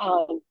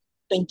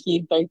 Thank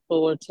you both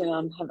for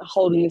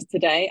holding this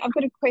today. I've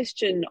got a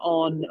question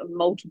on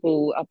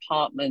multiple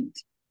apartment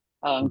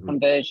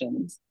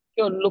conversions.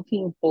 If you're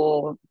looking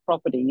for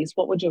properties,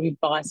 what would your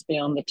advice be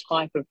on the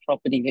type of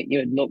property that you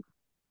would look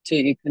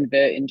to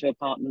convert into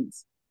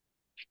apartments?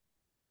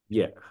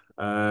 Yeah.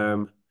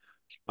 I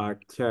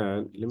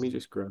can. Let me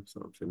just grab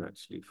something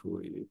actually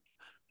for you.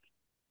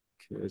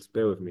 Okay,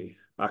 bear with me.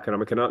 I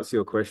can answer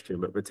your question,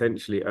 but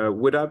potentially,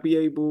 would I be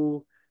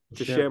able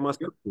to Share. share my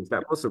screen? Is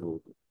that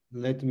possible?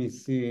 Let me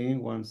see.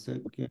 1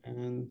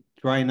 second.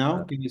 Try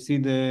now. Can you see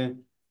the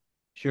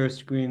share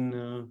screen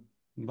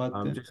I'm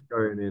button? just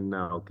going in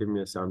now. Give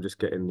me a sec. I'm just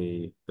getting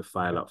the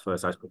file up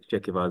first. I just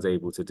check if I was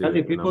able to do Kazy, it.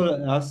 And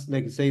people ask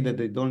like say that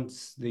they don't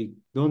see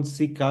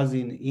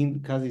Kazy in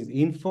Kazy's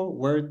info.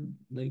 Where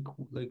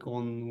like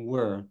on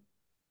where?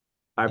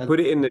 I That, put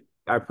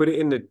it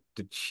in the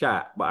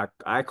chat, but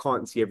I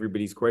can't see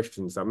everybody's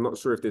questions. I'm not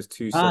sure if there's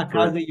two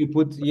separate. Kazy, you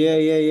put yeah,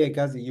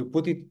 Kazy, you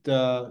put it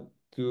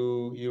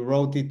you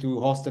wrote it to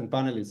host and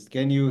panelists.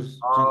 Can you just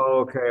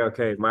Oh,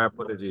 okay. My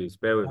apologies.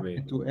 Bear with me.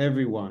 to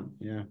everyone?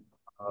 Yeah.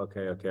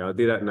 Okay. I'll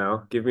do that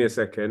now. Give me a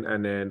second,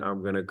 and then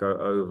I'm gonna go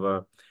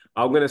over.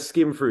 I'm gonna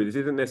skim through. This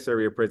isn't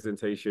necessarily a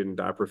presentation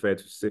that I prepared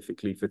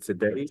specifically for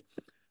today.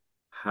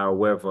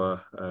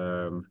 However,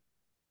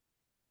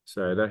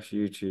 so that's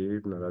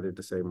YouTube. No, I did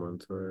the same one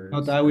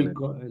Not twice, I and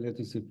will then let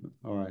me see.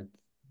 All right.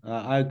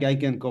 I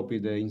can copy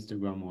the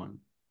Instagram one.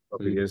 So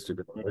copy you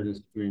Instagram. share the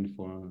screen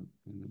for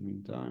in the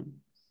meantime.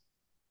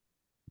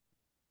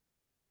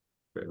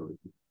 Bear with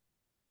me.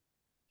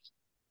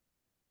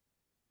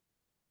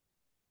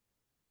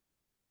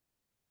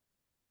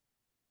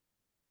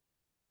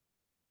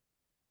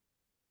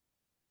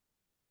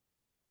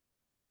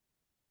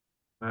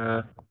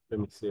 Uh, Let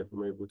me see if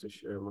I'm able to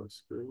share my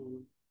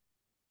screen.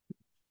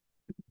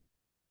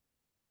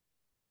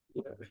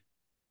 Yeah.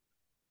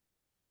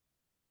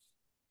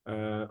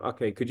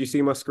 Okay, could you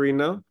see my screen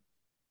now?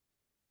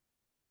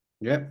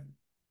 Yeah.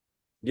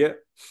 Yeah.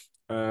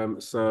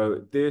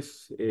 So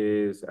this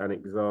is an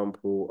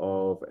example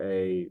of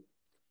a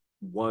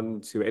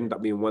end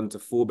up being 1 to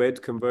 4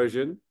 bed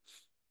conversion.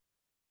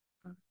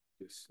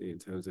 Just in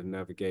terms of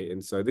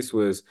navigating. So this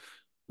was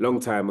long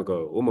time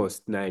ago,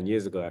 almost 9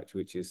 years ago,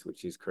 actually,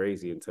 which is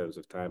crazy in terms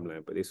of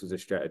timeline. But this was a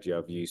strategy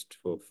I've used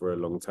for a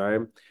long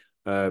time.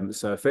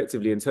 So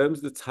effectively, in terms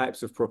of the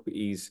types of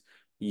properties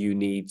you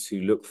need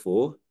to look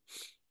for,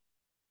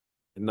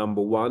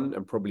 number one,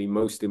 and probably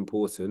most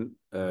important,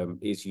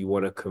 is you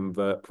want to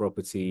convert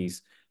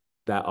properties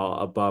that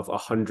are above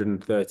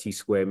 130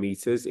 square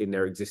meters in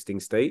their existing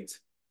state.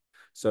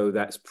 So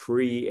that's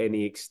pre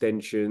any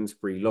extensions,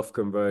 pre loft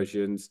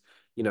conversions.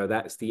 You know,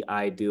 that's the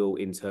ideal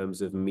in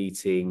terms of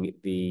meeting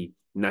the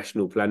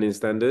national planning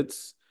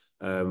standards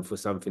for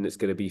something that's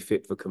going to be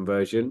fit for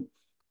conversion.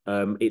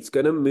 It's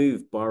going to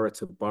move borough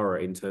to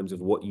borough in terms of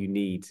what you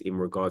need in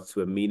regards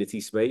to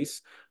amenity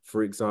space.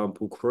 For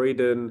example,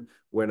 Croydon,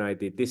 when I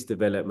did this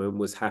development,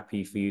 was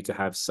happy for you to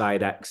have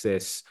side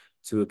access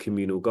to a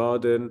communal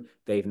garden.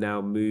 They've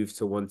now moved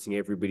to wanting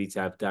everybody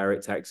to have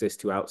direct access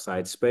to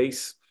outside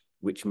space,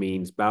 which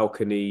means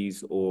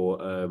balconies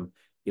or,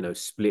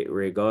 split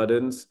rear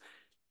gardens.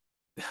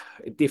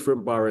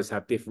 Different boroughs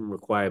have different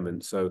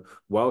requirements. So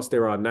whilst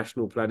there are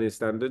national planning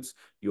standards,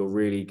 you're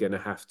really going to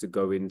have to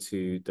go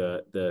into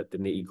the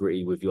nitty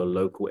gritty with your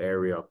local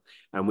area.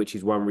 And which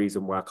is one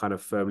reason why I kind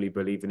of firmly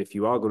believe, and if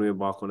you are going to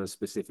embark on a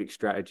specific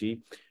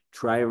strategy,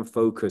 try and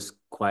focus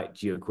quite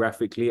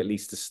geographically, at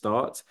least to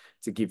start,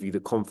 to give you the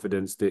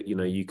confidence that,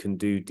 you can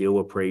do deal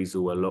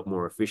appraisal a lot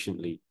more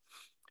efficiently.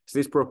 So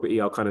this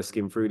property, I'll kind of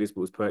skim through this, but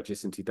was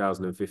purchased in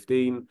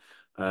 2015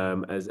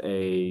 as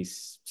a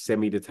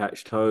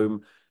semi-detached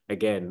home.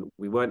 Again,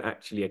 we weren't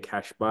actually a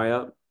cash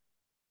buyer.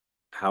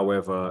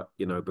 However,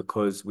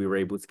 because we were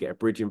able to get a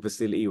bridging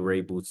facility, we were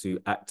able to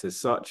act as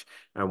such,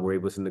 and we're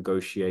able to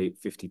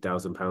negotiate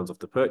 £50,000 off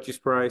the purchase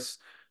price.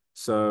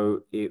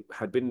 So it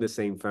had been the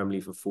same family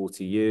for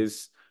 40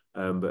 years,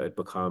 but had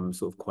become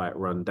sort of quite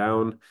run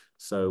down.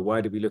 So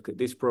why did we look at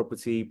this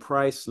property?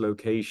 Price,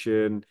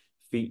 location,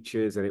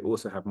 features, and it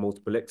also had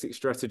multiple exit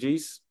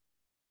strategies.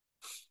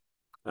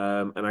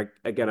 And I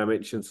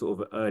mentioned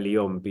sort of early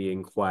on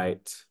being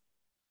quite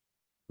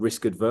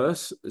risk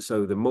adverse.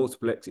 So the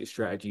multiple exit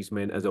strategies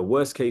meant, as a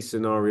worst case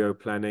scenario,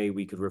 plan A,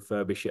 we could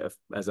refurbish it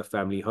as a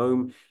family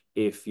home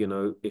if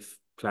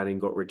planning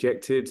got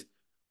rejected.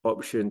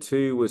 Option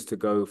 2 was to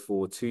go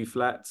for 2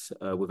 flats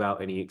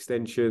without any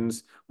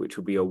extensions, which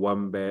would be a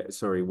 1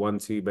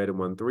 2-bed and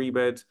 1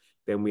 3-bed.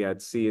 Then we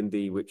had C and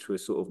D, which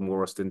was sort of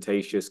more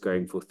ostentatious,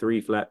 going for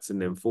 3 flats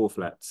and then 4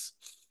 flats.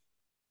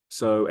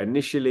 So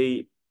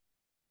initially,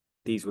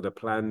 these were the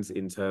plans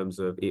in terms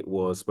of it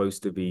was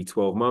supposed to be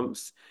 12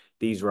 months.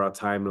 These were our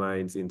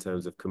timelines in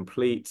terms of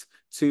complete,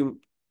 2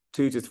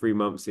 to 3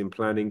 months in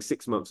planning,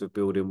 6 months of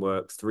building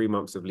works, 3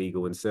 months of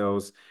legal and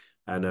sales,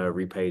 and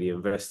repay the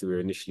investor we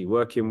were initially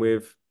working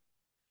with.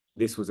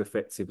 This was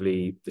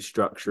effectively the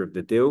structure of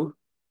the deal.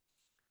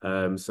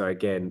 So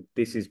again,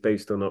 this is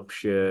based on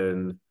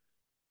option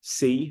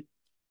C,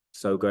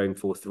 so going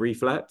for 3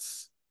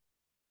 flats.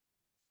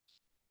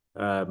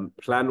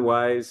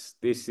 Plan-wise,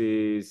 this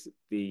is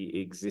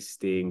the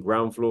existing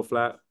ground floor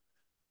flat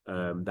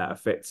so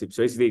this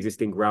is the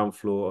existing ground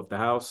floor of the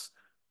house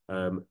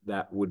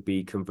that would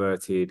be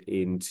converted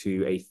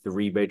into a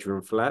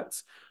 3-bedroom flat.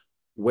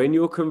 When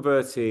you're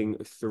converting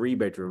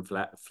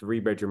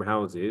 3-bedroom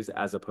houses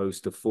as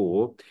opposed to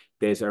 4,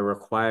 there's a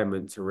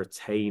requirement to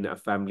retain a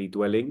family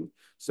dwelling.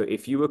 So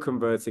if you were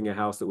converting a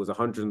house that was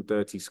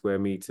 130 square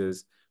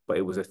meters, but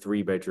it was a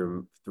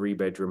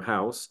 3-bedroom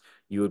house,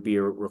 you would be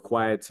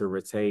required to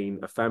retain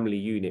a family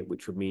unit,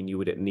 which would mean you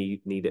would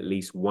need at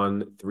least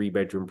 1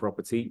 3-bedroom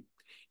property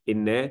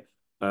in there.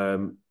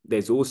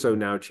 There's also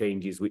now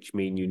changes which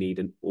mean you need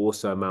an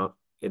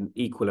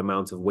equal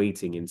amount of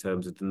weighting in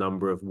terms of the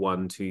number of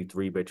 1, 2,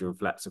 3-bedroom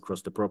flats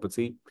across the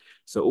property.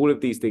 So all of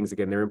these things,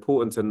 again, they're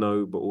important to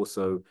know, but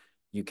also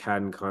you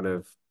can kind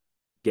of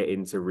get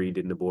into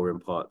reading the boring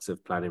parts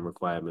of planning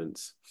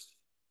requirements.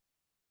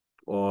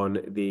 On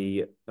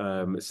the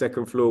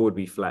second floor would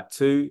be flat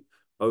 2,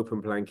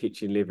 open plan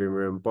kitchen, living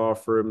room,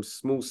 bathroom,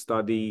 small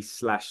study /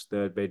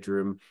 3rd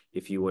bedroom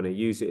if you want to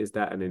use it as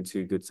that, and then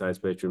 2 good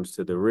sized bedrooms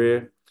to the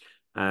rear.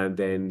 And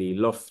then the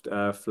loft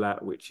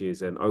flat, which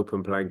is an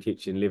open plan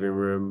kitchen, living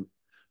room,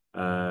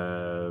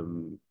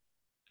 and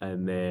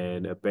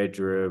then a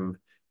bedroom.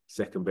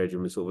 2nd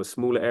bedroom is sort of a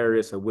smaller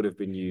area, so would have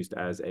been used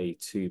as a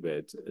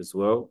 2-bed as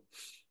well.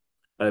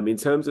 In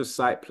terms of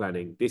site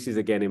planning, this is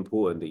again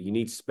important, that you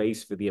need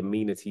space for the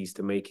amenities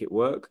to make it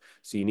work.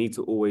 So you need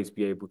to always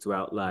be able to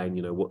outline,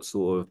 what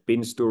sort of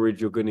bin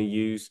storage you're going to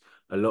use.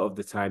 A lot of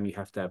the time you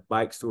have to have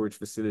bike storage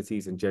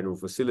facilities and general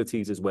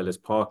facilities as well as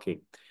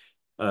parking.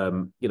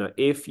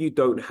 If you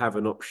don't have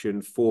an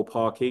option for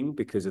parking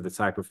because of the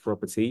type of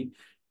property,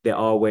 there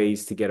are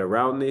ways to get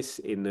around this,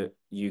 in that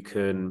you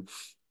can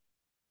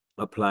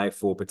apply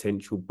for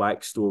potential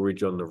bike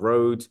storage on the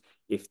road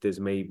if there's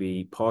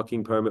maybe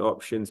parking permit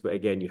options. But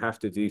again, you have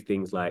to do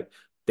things like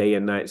day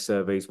and night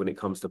surveys when it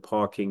comes to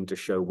parking to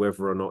show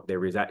whether or not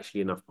there is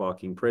actually enough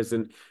parking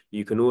present.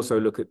 You can also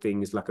look at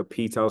things like a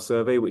PTAL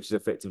survey, which is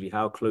effectively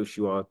how close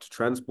you are to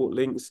transport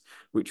links,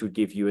 which would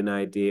give you an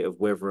idea of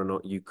whether or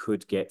not you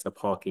could get a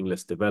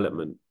parkingless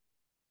development.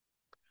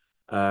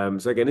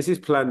 So again, this is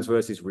plans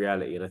versus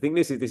reality. And I think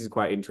this is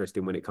quite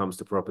interesting when it comes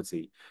to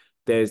property.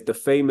 There's the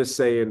famous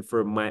saying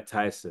from Mike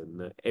Tyson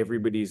that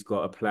everybody's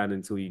got a plan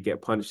until you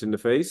get punched in the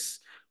face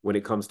when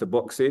it comes to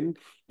boxing.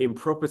 In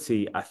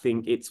property, I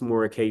think it's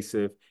more a case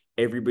of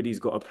everybody's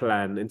got a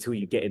plan until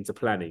you get into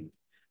planning.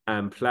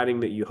 And planning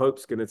that you hope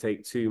is going to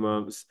take 2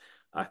 months,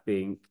 I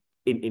think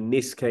in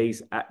this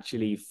case,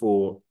 actually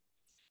for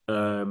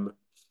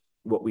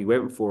what we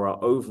went for,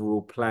 our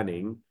overall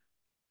planning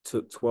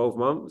took 12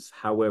 months.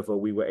 However,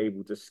 we were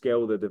able to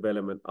scale the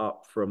development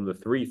up from the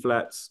 3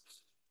 flats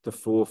to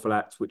 4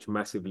 flats, which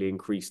massively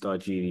increased our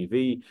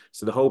GDV.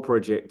 So the whole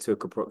project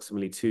took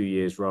approximately 2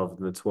 years rather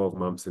than the 12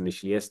 months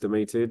initially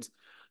estimated.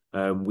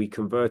 We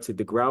converted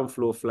the ground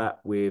floor flat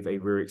with a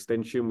rear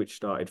extension, which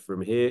started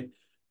from here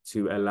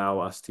to allow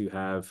us to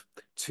have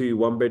 2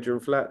 one-bedroom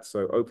flats.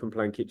 So open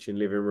plan kitchen,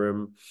 living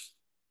room,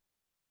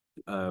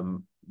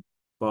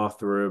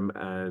 bathroom,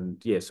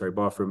 and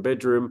bathroom,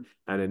 bedroom.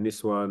 And then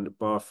this one,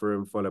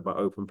 bathroom, followed by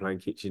open plan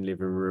kitchen,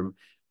 living room,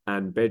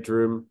 and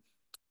bedroom.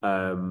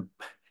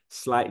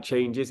 Slight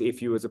changes.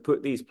 If you were to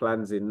put these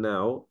plans in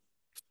now,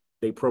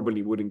 they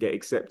probably wouldn't get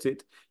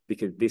accepted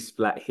because this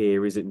flat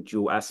here isn't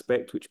dual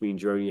aspect, which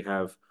means you only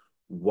have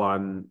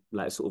one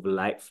like sort of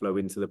light flow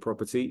into the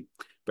property.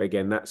 But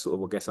again, that's sort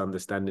of, I guess,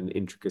 understanding the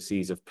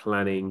intricacies of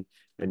planning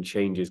and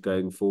changes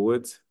going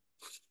forward.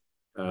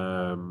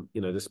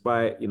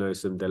 Despite,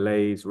 some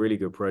delays, really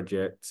good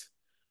project.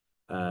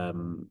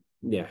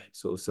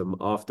 Sort of some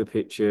after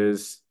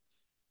pictures.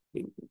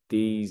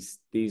 These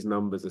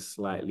numbers are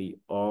slightly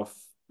off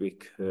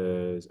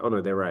because, oh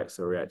no, they're right.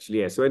 Sorry,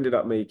 actually, yeah. So ended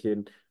up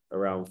making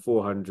around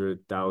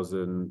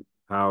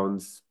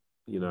 £400,000,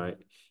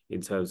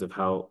 in terms of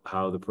how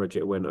the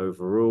project went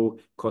overall.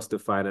 Cost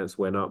of finance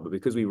went up, but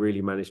because we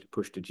really managed to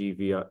push the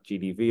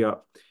GDV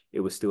up,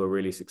 it was still a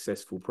really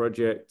successful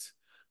project.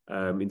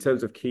 In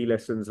terms of key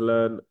lessons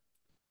learned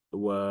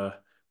were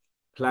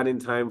planning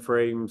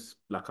timeframes,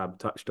 like I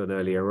touched on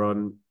earlier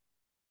on,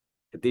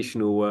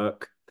 additional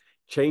work.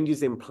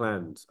 Changes in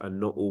plans are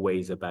not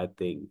always a bad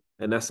thing.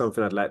 And that's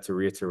something I'd like to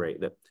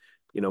reiterate, that,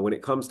 when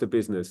it comes to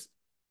business,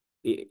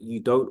 you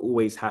don't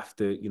always have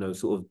to,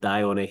 sort of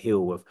die on a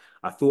hill of,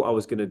 I thought I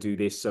was going to do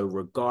this, so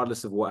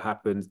regardless of what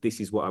happens, this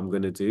is what I'm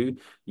going to do.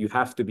 You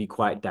have to be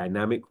quite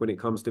dynamic when it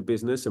comes to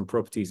business, and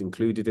property is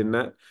included in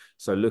that.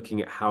 So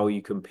looking at how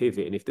you can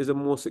pivot, and if there's a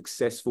more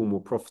successful,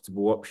 more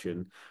profitable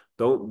option,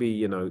 don't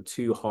be,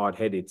 too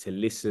hard-headed to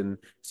listen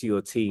to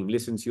your team,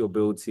 listen to your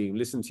build team,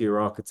 listen to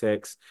your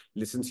architects,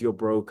 listen to your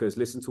brokers,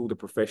 listen to all the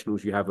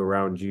professionals you have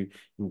around you,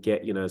 and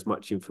get, as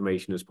much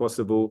information as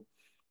possible.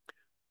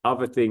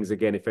 Other things,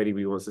 again, if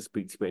anybody wants to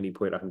speak to me at any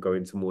point, I can go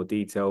into more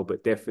detail,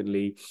 but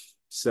definitely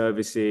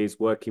services,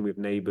 working with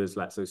neighbors,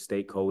 like so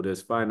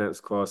stakeholders, finance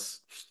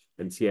costs,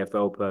 and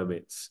TFL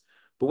permits.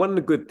 But one of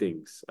the good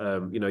things,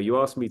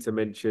 you asked me to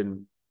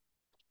mention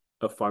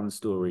a fun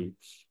story.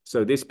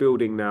 So this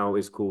building now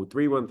is called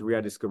 313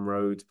 Addiscombe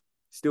Road.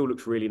 Still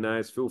looks really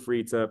nice. Feel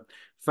free to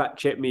fact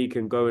check me. You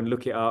can go and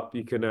look it up.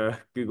 You can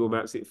Google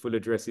Maps it. Full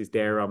address is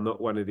there. I'm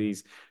not one of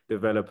these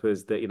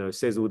developers that,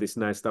 says all this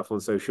nice stuff on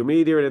social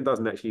media and then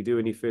doesn't actually do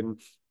anything.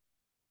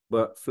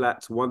 But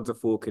flats 1 to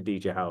 4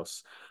 Khadija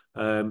House.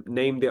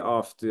 Named it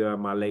after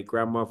my late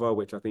grandmother,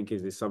 which I think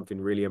is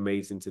something really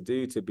amazing to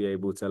do, to be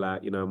able to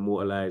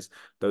immortalize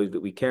those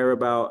that we care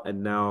about.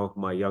 And now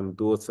my young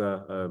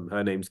daughter,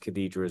 her name's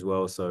Khadija as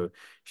well, so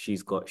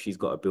she's got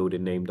a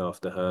building named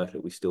after her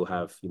that we still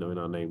have, in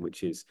our name,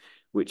 which is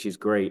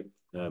great.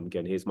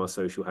 Again, here's my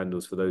social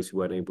handles for those who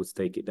weren't able to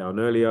take it down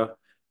earlier.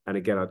 And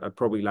again, I'd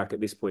probably like at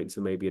this point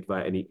to maybe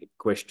invite any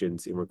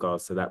questions in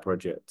regards to that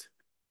project.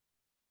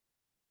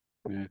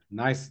 Yeah,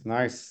 nice.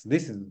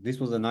 This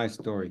was a nice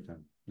story,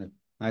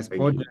 nice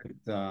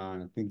project.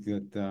 I think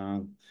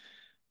that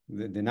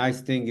the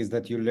nice thing is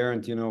that you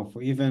learned,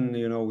 for even,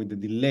 with the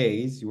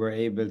delays, you were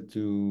able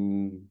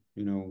to,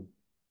 to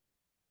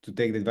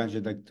take the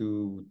advantage, like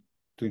to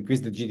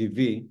increase the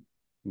GDV,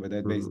 but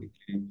that basically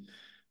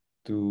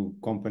to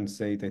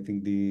compensate, I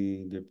think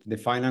the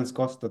finance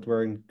costs that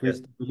were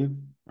increased. Yeah.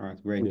 All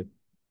right, great. Yeah.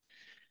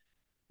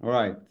 All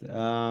right.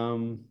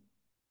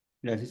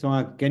 Yes,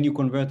 so can you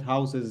convert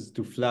houses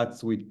to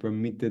flats with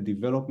permitted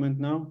development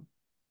now?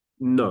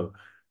 No.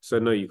 So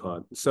no, you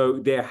can't. So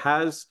there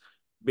has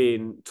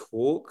been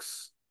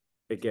talks,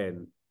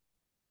 again,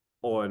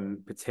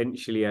 on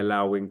potentially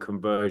allowing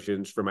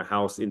conversions from a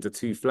house into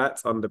 2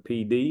 flats under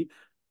PD.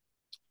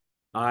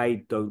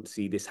 I don't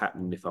see this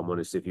happening, if I'm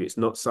honest with you. It's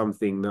not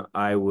something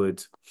I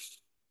would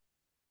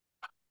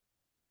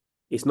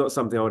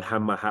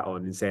hang my hat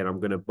on and saying I'm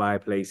going to buy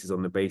places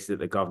on the basis that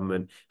the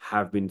government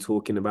have been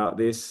talking about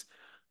this.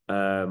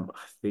 I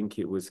think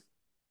it was,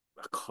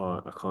 I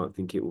can't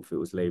think if it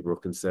was Labour or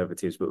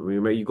Conservatives, but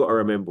you got to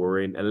remember we're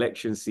in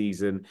election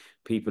season.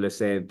 People are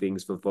saying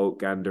things for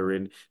vote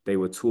gandering. They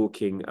were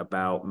talking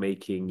about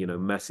making,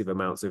 massive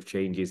amounts of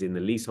changes in the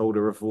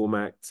Leaseholder Reform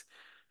Act.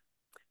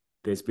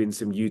 There's been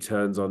some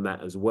U-turns on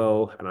that as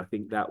well, and I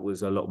think that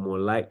was a lot more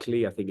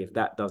likely. I think if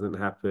that doesn't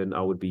happen,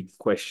 I would be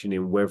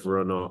questioning whether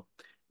or not,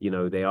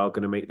 they are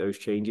going to make those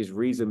changes.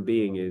 Reason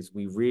being is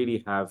we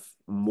really have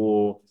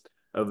more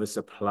of a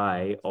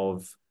supply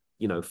of,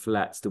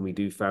 flats than we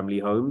do family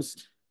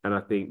homes. And I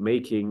think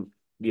making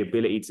the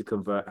ability to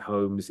convert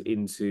homes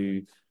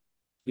into,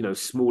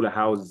 smaller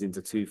houses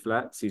into 2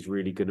 flats is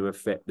really going to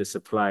affect the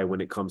supply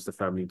when it comes to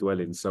family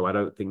dwellings. So I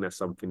don't think that's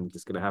something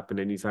that's going to happen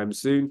anytime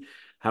soon.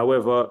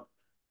 However,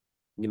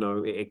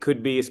 it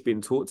could be, it's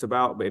been talked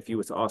about, but if you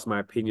were to ask my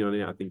opinion on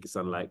it, I think it's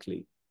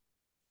unlikely.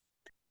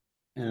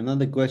 And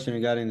another question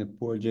regarding the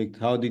project,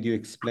 how did you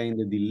explain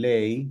the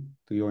delay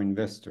to your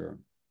investor?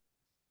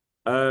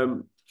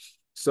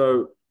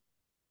 So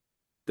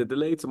the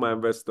delay to my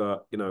investor,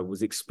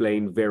 was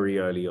explained very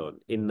early on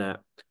in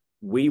that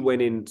we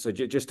went in. So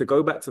just to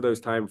go back to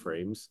those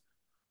timeframes,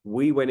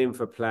 we went in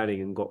for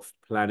planning and got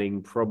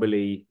planning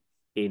probably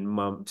in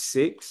month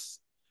 6.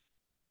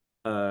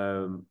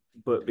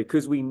 But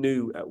because we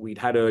knew we'd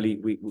had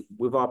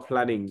with our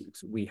planning,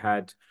 we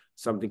had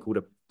something called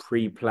a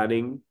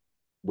pre-planning,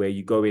 where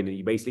you go in and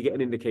you basically get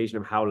an indication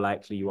of how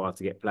likely you are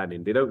to get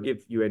planning. They don't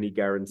give you any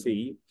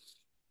guarantee.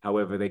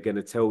 However, they're going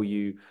to tell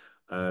you,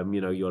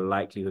 your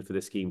likelihood for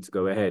the scheme to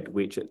go ahead,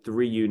 which at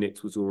 3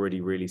 units was already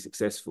really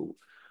successful.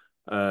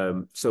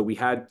 So we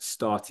had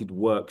started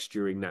works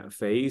during that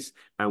phase,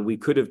 and we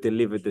could have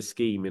delivered the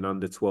scheme in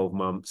under 12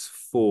 months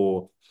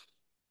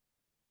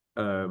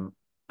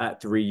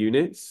at 3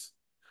 units.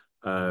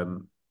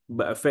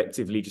 But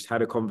effectively just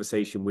had a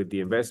conversation with the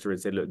investor and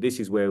said, look, this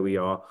is where we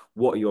are.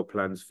 What are your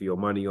plans for your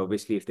money?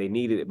 Obviously, if they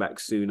needed it back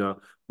sooner,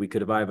 we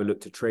could have either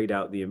looked to trade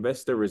out the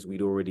investor, as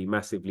we'd already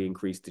massively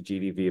increased the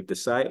GDV of the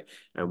site.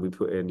 And we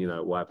put in,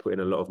 I put in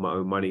a lot of my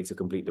own money to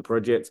complete the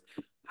project.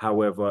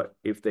 However,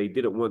 if they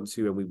didn't want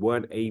to, and we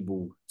weren't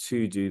able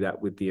to do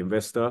that with the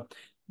investor,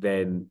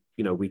 then,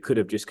 we could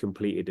have just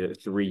completed it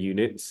at 3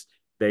 units.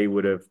 They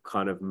would have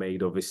kind of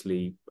made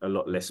obviously a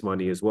lot less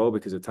money as well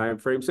because of time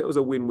frame. So it was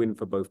a win-win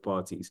for both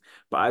parties.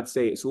 But I'd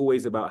say it's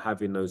always about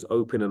having those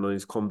open and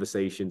honest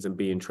conversations and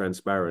being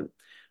transparent.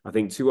 I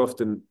think too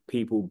often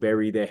people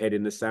bury their head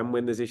in the sand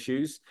when there's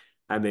issues,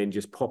 and then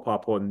just pop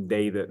up on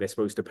day that they're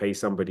supposed to pay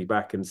somebody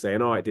back and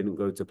saying, oh, it didn't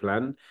go to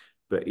plan.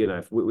 But,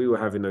 if we were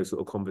having those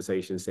sort of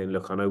conversations saying,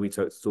 look, I know we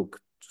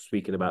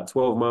speaking about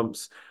 12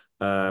 months.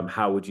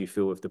 How would you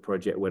feel if the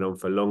project went on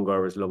for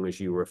longer, as long as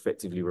you were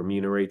effectively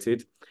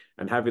remunerated?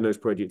 And having those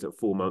projects at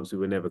 4 months, we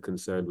were never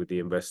concerned with the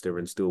investor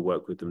and still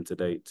work with them to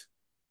date.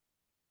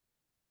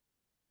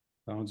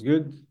 Sounds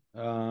good.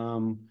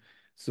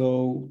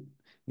 So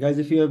guys,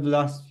 if you have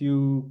last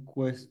few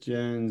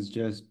questions,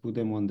 just put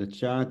them on the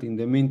chat. In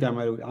the meantime,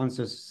 I will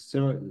answer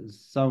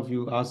some of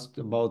you asked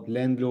about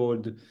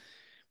landlord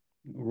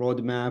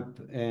roadmap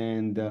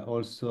and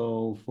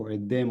also for a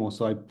demo.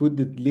 So I put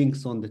the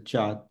links on the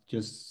chat.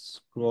 Just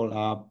scroll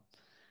up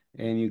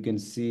and you can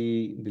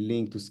see the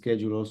link to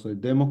schedule also a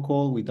demo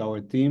call with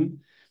our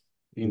team.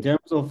 In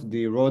terms of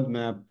the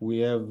roadmap, we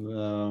have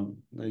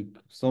like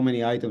so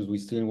many items we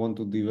still want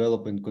to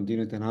develop and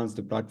continue to enhance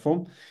the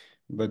platform,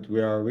 but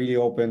we are really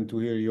open to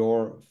hear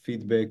your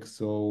feedback.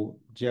 So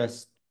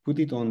just put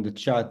it on the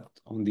chat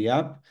on the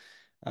app.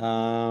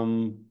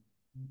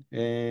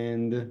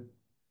 And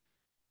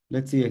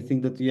let's see, I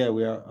think that, yeah,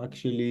 we are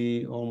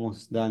actually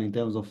almost done in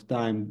terms of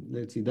time.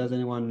 Let's see, does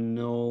anyone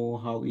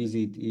know how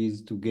easy it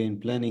is to gain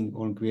planning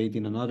on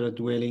creating another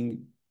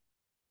dwelling,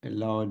 a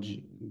large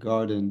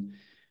garden?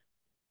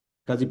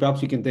 Kazy,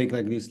 perhaps you can take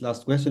like this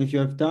last question if you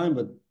have time,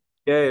 but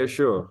Yeah,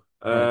 sure.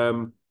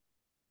 right.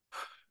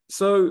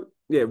 So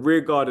yeah,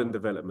 rear garden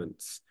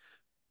developments.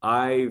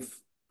 I've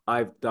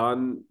I've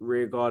done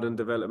rear garden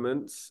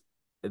developments.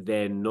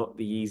 They're not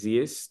the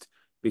easiest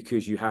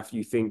because you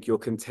think you're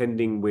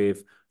contending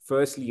with,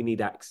 firstly, you need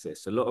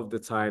access. A lot of the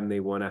time they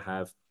want to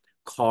have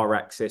car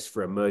access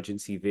for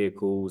emergency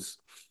vehicles.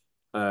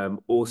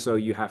 Also,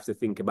 you have to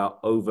think about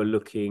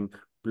overlooking,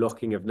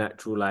 blocking of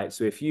natural light.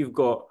 So if you've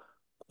got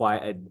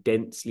quite a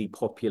densely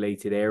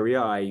populated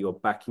area, i.e. you're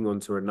backing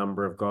onto a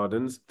number of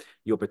gardens,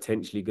 you're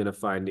potentially going to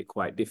find it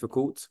quite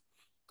difficult.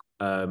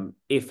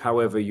 If,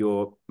 however,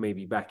 you're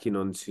maybe backing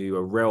onto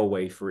a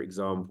railway, for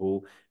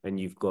example, and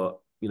you've got,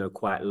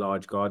 quite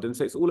large gardens,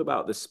 so it's all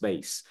about the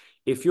space.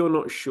 If you're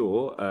not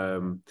sure,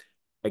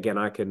 again,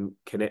 I can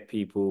connect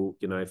people,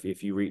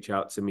 if you reach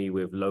out to me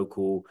with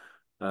local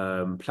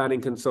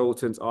planning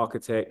consultants,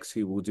 architects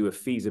who will do a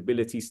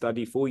feasibility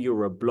study for you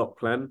or a block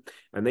plan,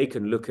 and they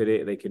can look at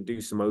it, they can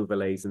do some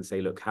overlays and say,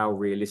 look, how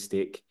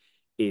realistic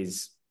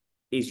is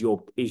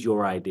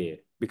your idea?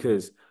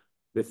 Because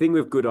the thing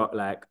with good art,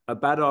 like a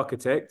bad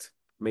architect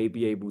may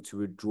be able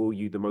to draw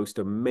you the most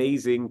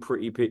amazing,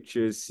 pretty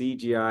pictures,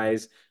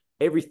 CGIs,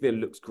 everything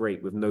looks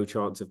great with no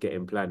chance of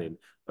getting planning.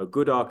 A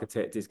good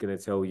architect is going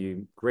to tell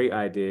you, great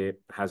idea,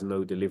 has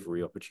no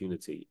delivery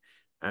opportunity.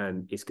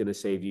 And it's going to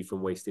save you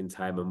from wasting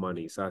time and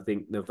money. So I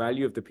think the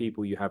value of the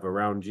people you have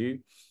around you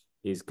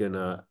is going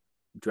to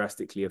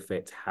drastically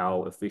affect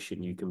how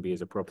efficient you can be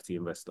as a property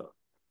investor.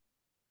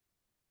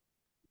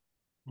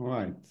 All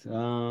right.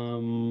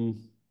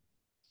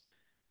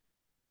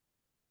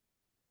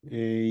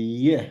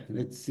 Yeah,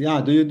 let's see.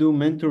 Yeah, do you do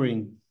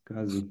mentoring,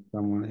 Kazy?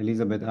 Someone,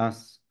 Elizabeth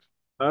asked.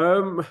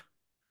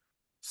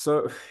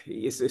 So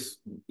it's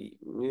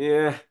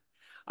yeah.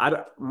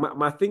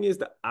 My thing is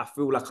that I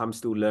feel like I'm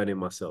still learning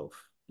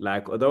myself.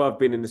 Like, although I've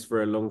been in this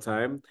for a long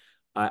time,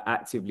 I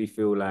actively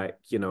feel like,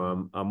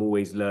 I'm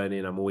always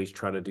learning. I'm always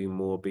trying to do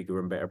more, bigger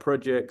and better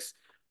projects,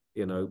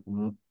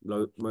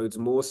 loads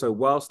more. So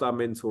whilst I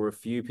mentor a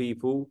few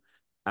people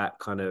at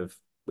kind of,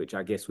 which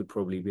I guess would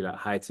probably be like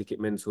high ticket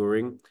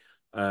mentoring,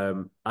 I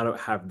don't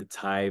have the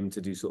time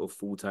to do sort of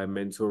full-time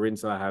mentoring.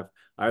 So I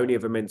only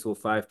ever mentor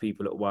 5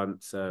 people at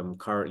once,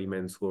 currently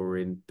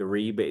mentoring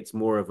 3, but it's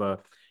more of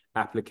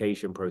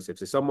application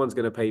process. If someone's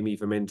going to pay me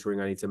for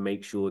mentoring, I need to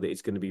make sure that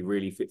it's going to be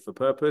really fit for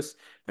purpose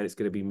and it's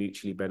going to be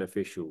mutually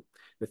beneficial.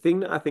 The thing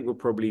that I think would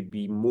probably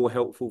be more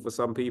helpful for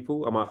some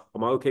people,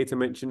 am I okay to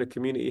mention a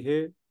community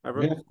here,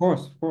 Aaron? Yeah, of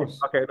course, of course.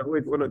 Okay, no,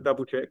 we want to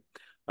double check.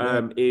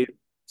 Yeah.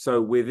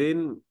 So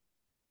within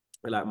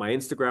like my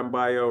Instagram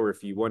bio, or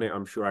if you want it,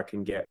 I'm sure I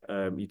can get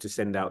you to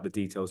send out the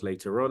details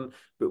later on.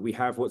 But we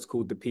have what's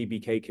called the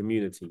PBK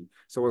community.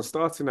 So on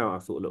starting out, I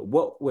thought, look,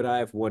 what would I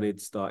have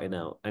wanted starting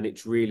out? And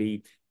it's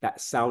really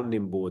that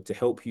sounding board to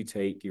help you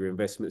take your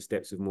investment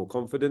steps with more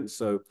confidence.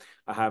 So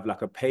I have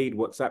like a paid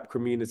WhatsApp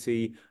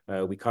community.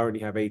 We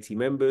currently have 80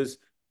 members.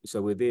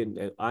 So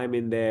I'm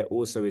in there.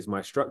 Also is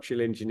my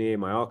structural engineer,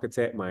 my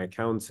architect, my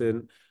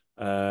accountant,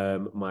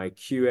 my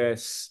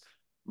QS,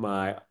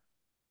 my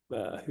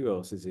who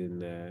else is in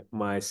there?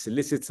 My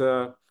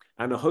solicitor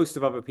and a host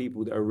of other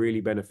people that are really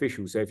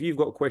beneficial. So if you've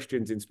got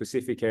questions in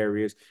specific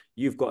areas,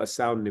 you've got a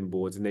sounding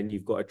board, and then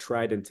you've got a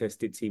tried and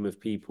tested team of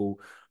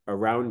people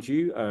around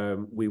you.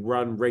 We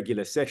run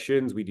regular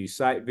sessions, we do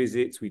site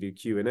visits, we do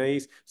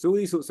Q&As. So all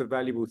these sorts of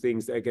valuable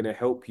things that are going to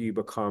help you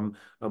become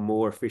a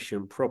more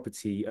efficient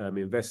property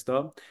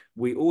investor.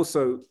 We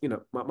also,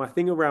 my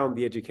thing around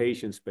the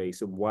education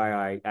space and why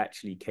I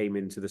actually came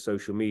into the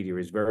social media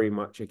is very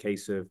much a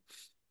case of,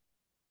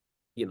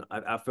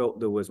 I felt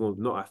there was, well,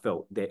 not I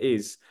felt, there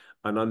is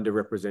an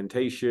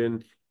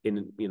underrepresentation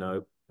in,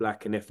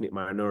 Black and ethnic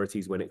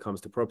minorities when it comes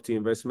to property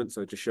investment.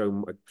 So to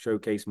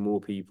showcase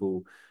more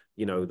people,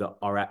 that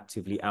are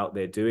actively out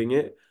there doing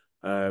it.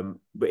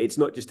 But it's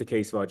not just a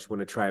case of I just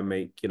want to try and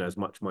make, as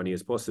much money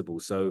as possible.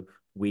 So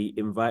we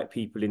invite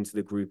people into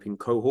the group in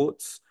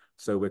cohorts.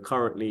 So we're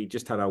currently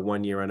just had our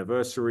 1 year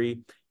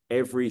anniversary.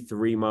 Every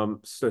 3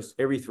 months, so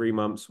every 3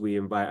 months, we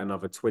invite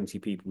another 20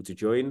 people to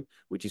join,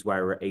 which is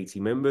why we're at 80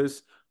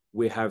 members.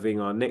 We're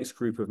having our next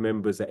group of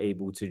members are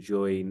able to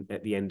join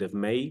at the end of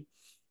May.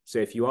 So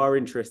if you are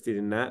interested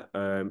in that,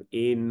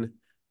 in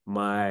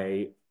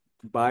my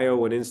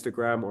bio on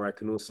Instagram, or I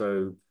can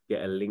also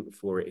get a link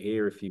for it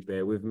here if you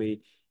bear with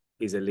me,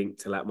 is a link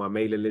to like my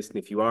mailing list. And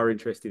if you are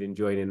interested in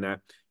joining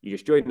that, you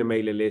just join the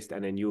mailing list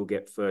and then you'll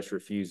get first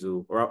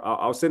refusal, or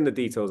I'll send the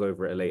details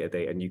over at a later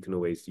date and you can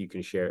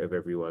share it with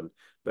everyone.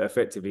 But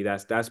effectively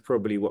that's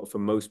probably what for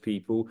most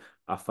people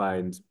I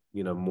find,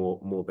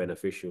 more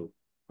beneficial.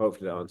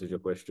 Hopefully that answers your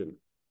question.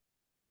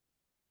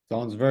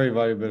 Sounds very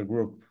valuable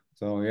group.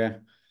 So yeah.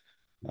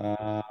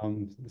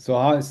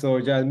 So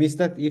yeah, I missed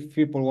that. If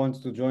people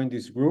want to join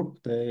this group,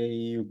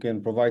 you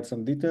can provide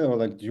some detail or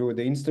like join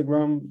the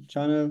Instagram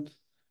channel.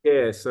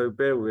 Yeah, so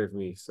bear with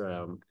me.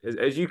 So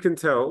as you can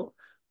tell,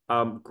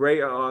 I'm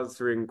great at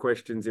answering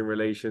questions in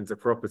relation to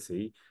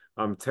property.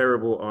 I'm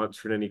terrible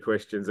answering any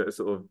questions that are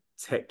sort of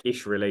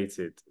tech-ish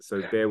related.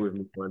 So bear with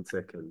me 1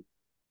 second.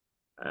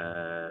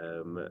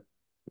 But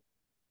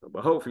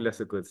hopefully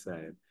that's a good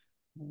sign.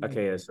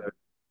 Okay, yeah,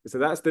 so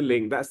that's the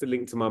link. That's the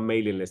link to my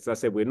mailing list. As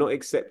I said, we're not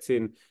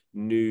accepting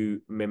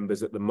new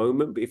members at the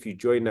moment, but if you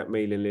join that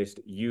mailing list,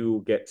 you'll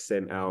get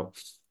sent out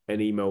an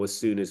email as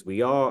soon as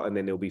we are, and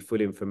then there'll be full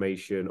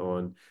information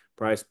on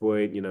price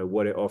point,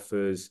 what it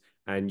offers,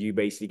 and you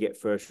basically get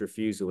first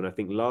refusal. And I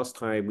think last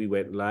time we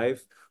went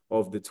live,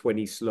 of the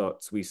 20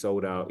 slots, we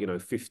sold out,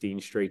 15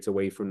 straight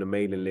away from the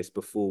mailing list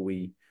before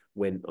we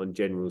went on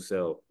general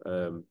sale.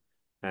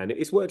 And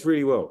it's worked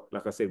really well.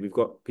 Like I said, we've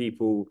got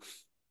people.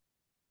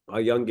 Our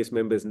youngest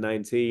member is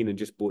 19 and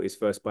just bought his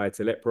first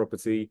buy-to-let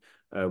property,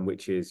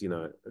 which is,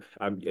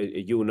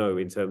 you'll know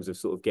in terms of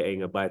sort of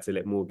getting a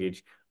buy-to-let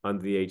mortgage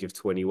under the age of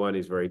 21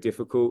 is very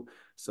difficult.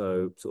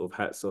 So sort of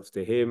hats off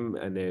to him.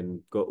 And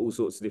then got all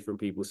sorts of different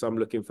people, some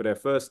looking for their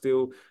first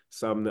deal,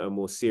 some that are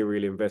more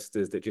serial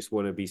investors that just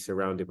want to be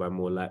surrounded by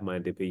more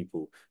like-minded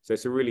people. So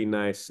it's a really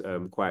nice,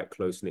 quite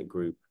close-knit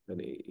group.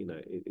 And,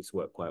 it's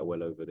worked quite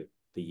well over the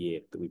year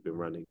that we've been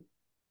running.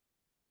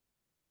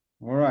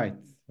 All right.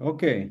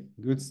 Okay.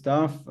 Good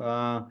stuff.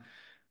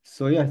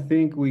 So yeah, I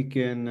think we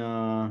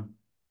can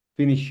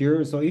finish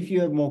here. So if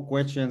you have more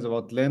questions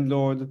about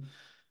landlord,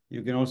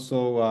 you can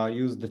also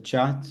use the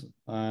chat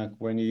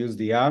when you use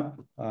the app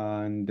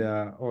and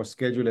or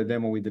schedule a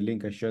demo with the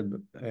link I shared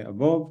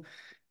above.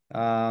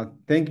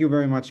 Thank you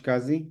very much,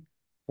 Kazy,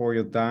 for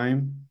your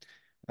time.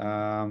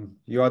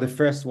 You are the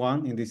first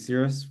one in this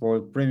series for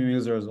premium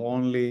users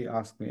only.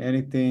 Ask me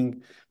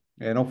anything.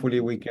 And hopefully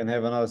we can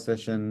have another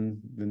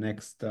session the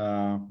next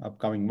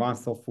upcoming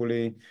month,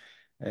 hopefully.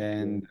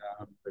 And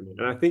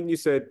I think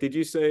did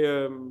you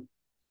say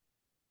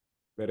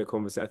we had a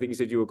conversation? I think you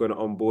said you were going to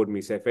onboard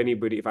me. So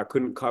if I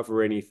couldn't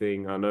cover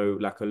anything, I know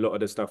like a lot of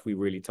the stuff we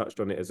really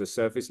touched on it as a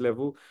surface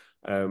level.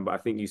 But I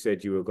think you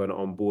said you were going to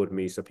onboard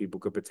me so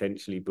people could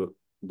potentially book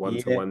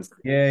one-to-one.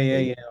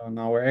 yeah. On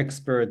our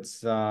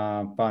experts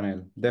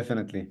panel,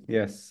 definitely.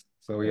 Yes.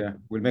 So yeah,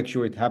 we'll make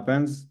sure it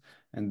happens.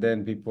 And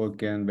then people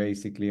can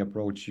basically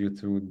approach you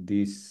through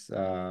this,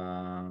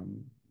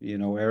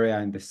 area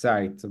in the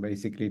site. So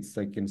basically, it's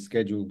like can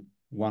schedule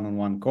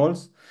one-on-one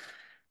calls.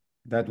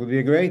 That would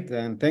be great.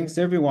 And thanks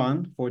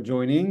everyone for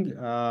joining.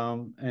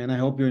 And I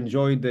hope you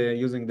enjoyed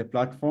using the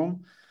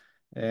platform.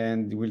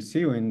 and we'll see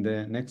you in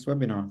the next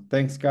webinar.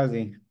 Thanks,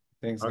 Kazy.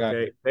 Thanks, guys.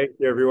 Okay, thank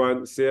you,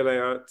 everyone. See you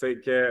later.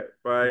 Take care.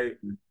 Bye.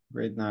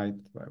 Great night.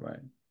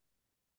 Bye-bye.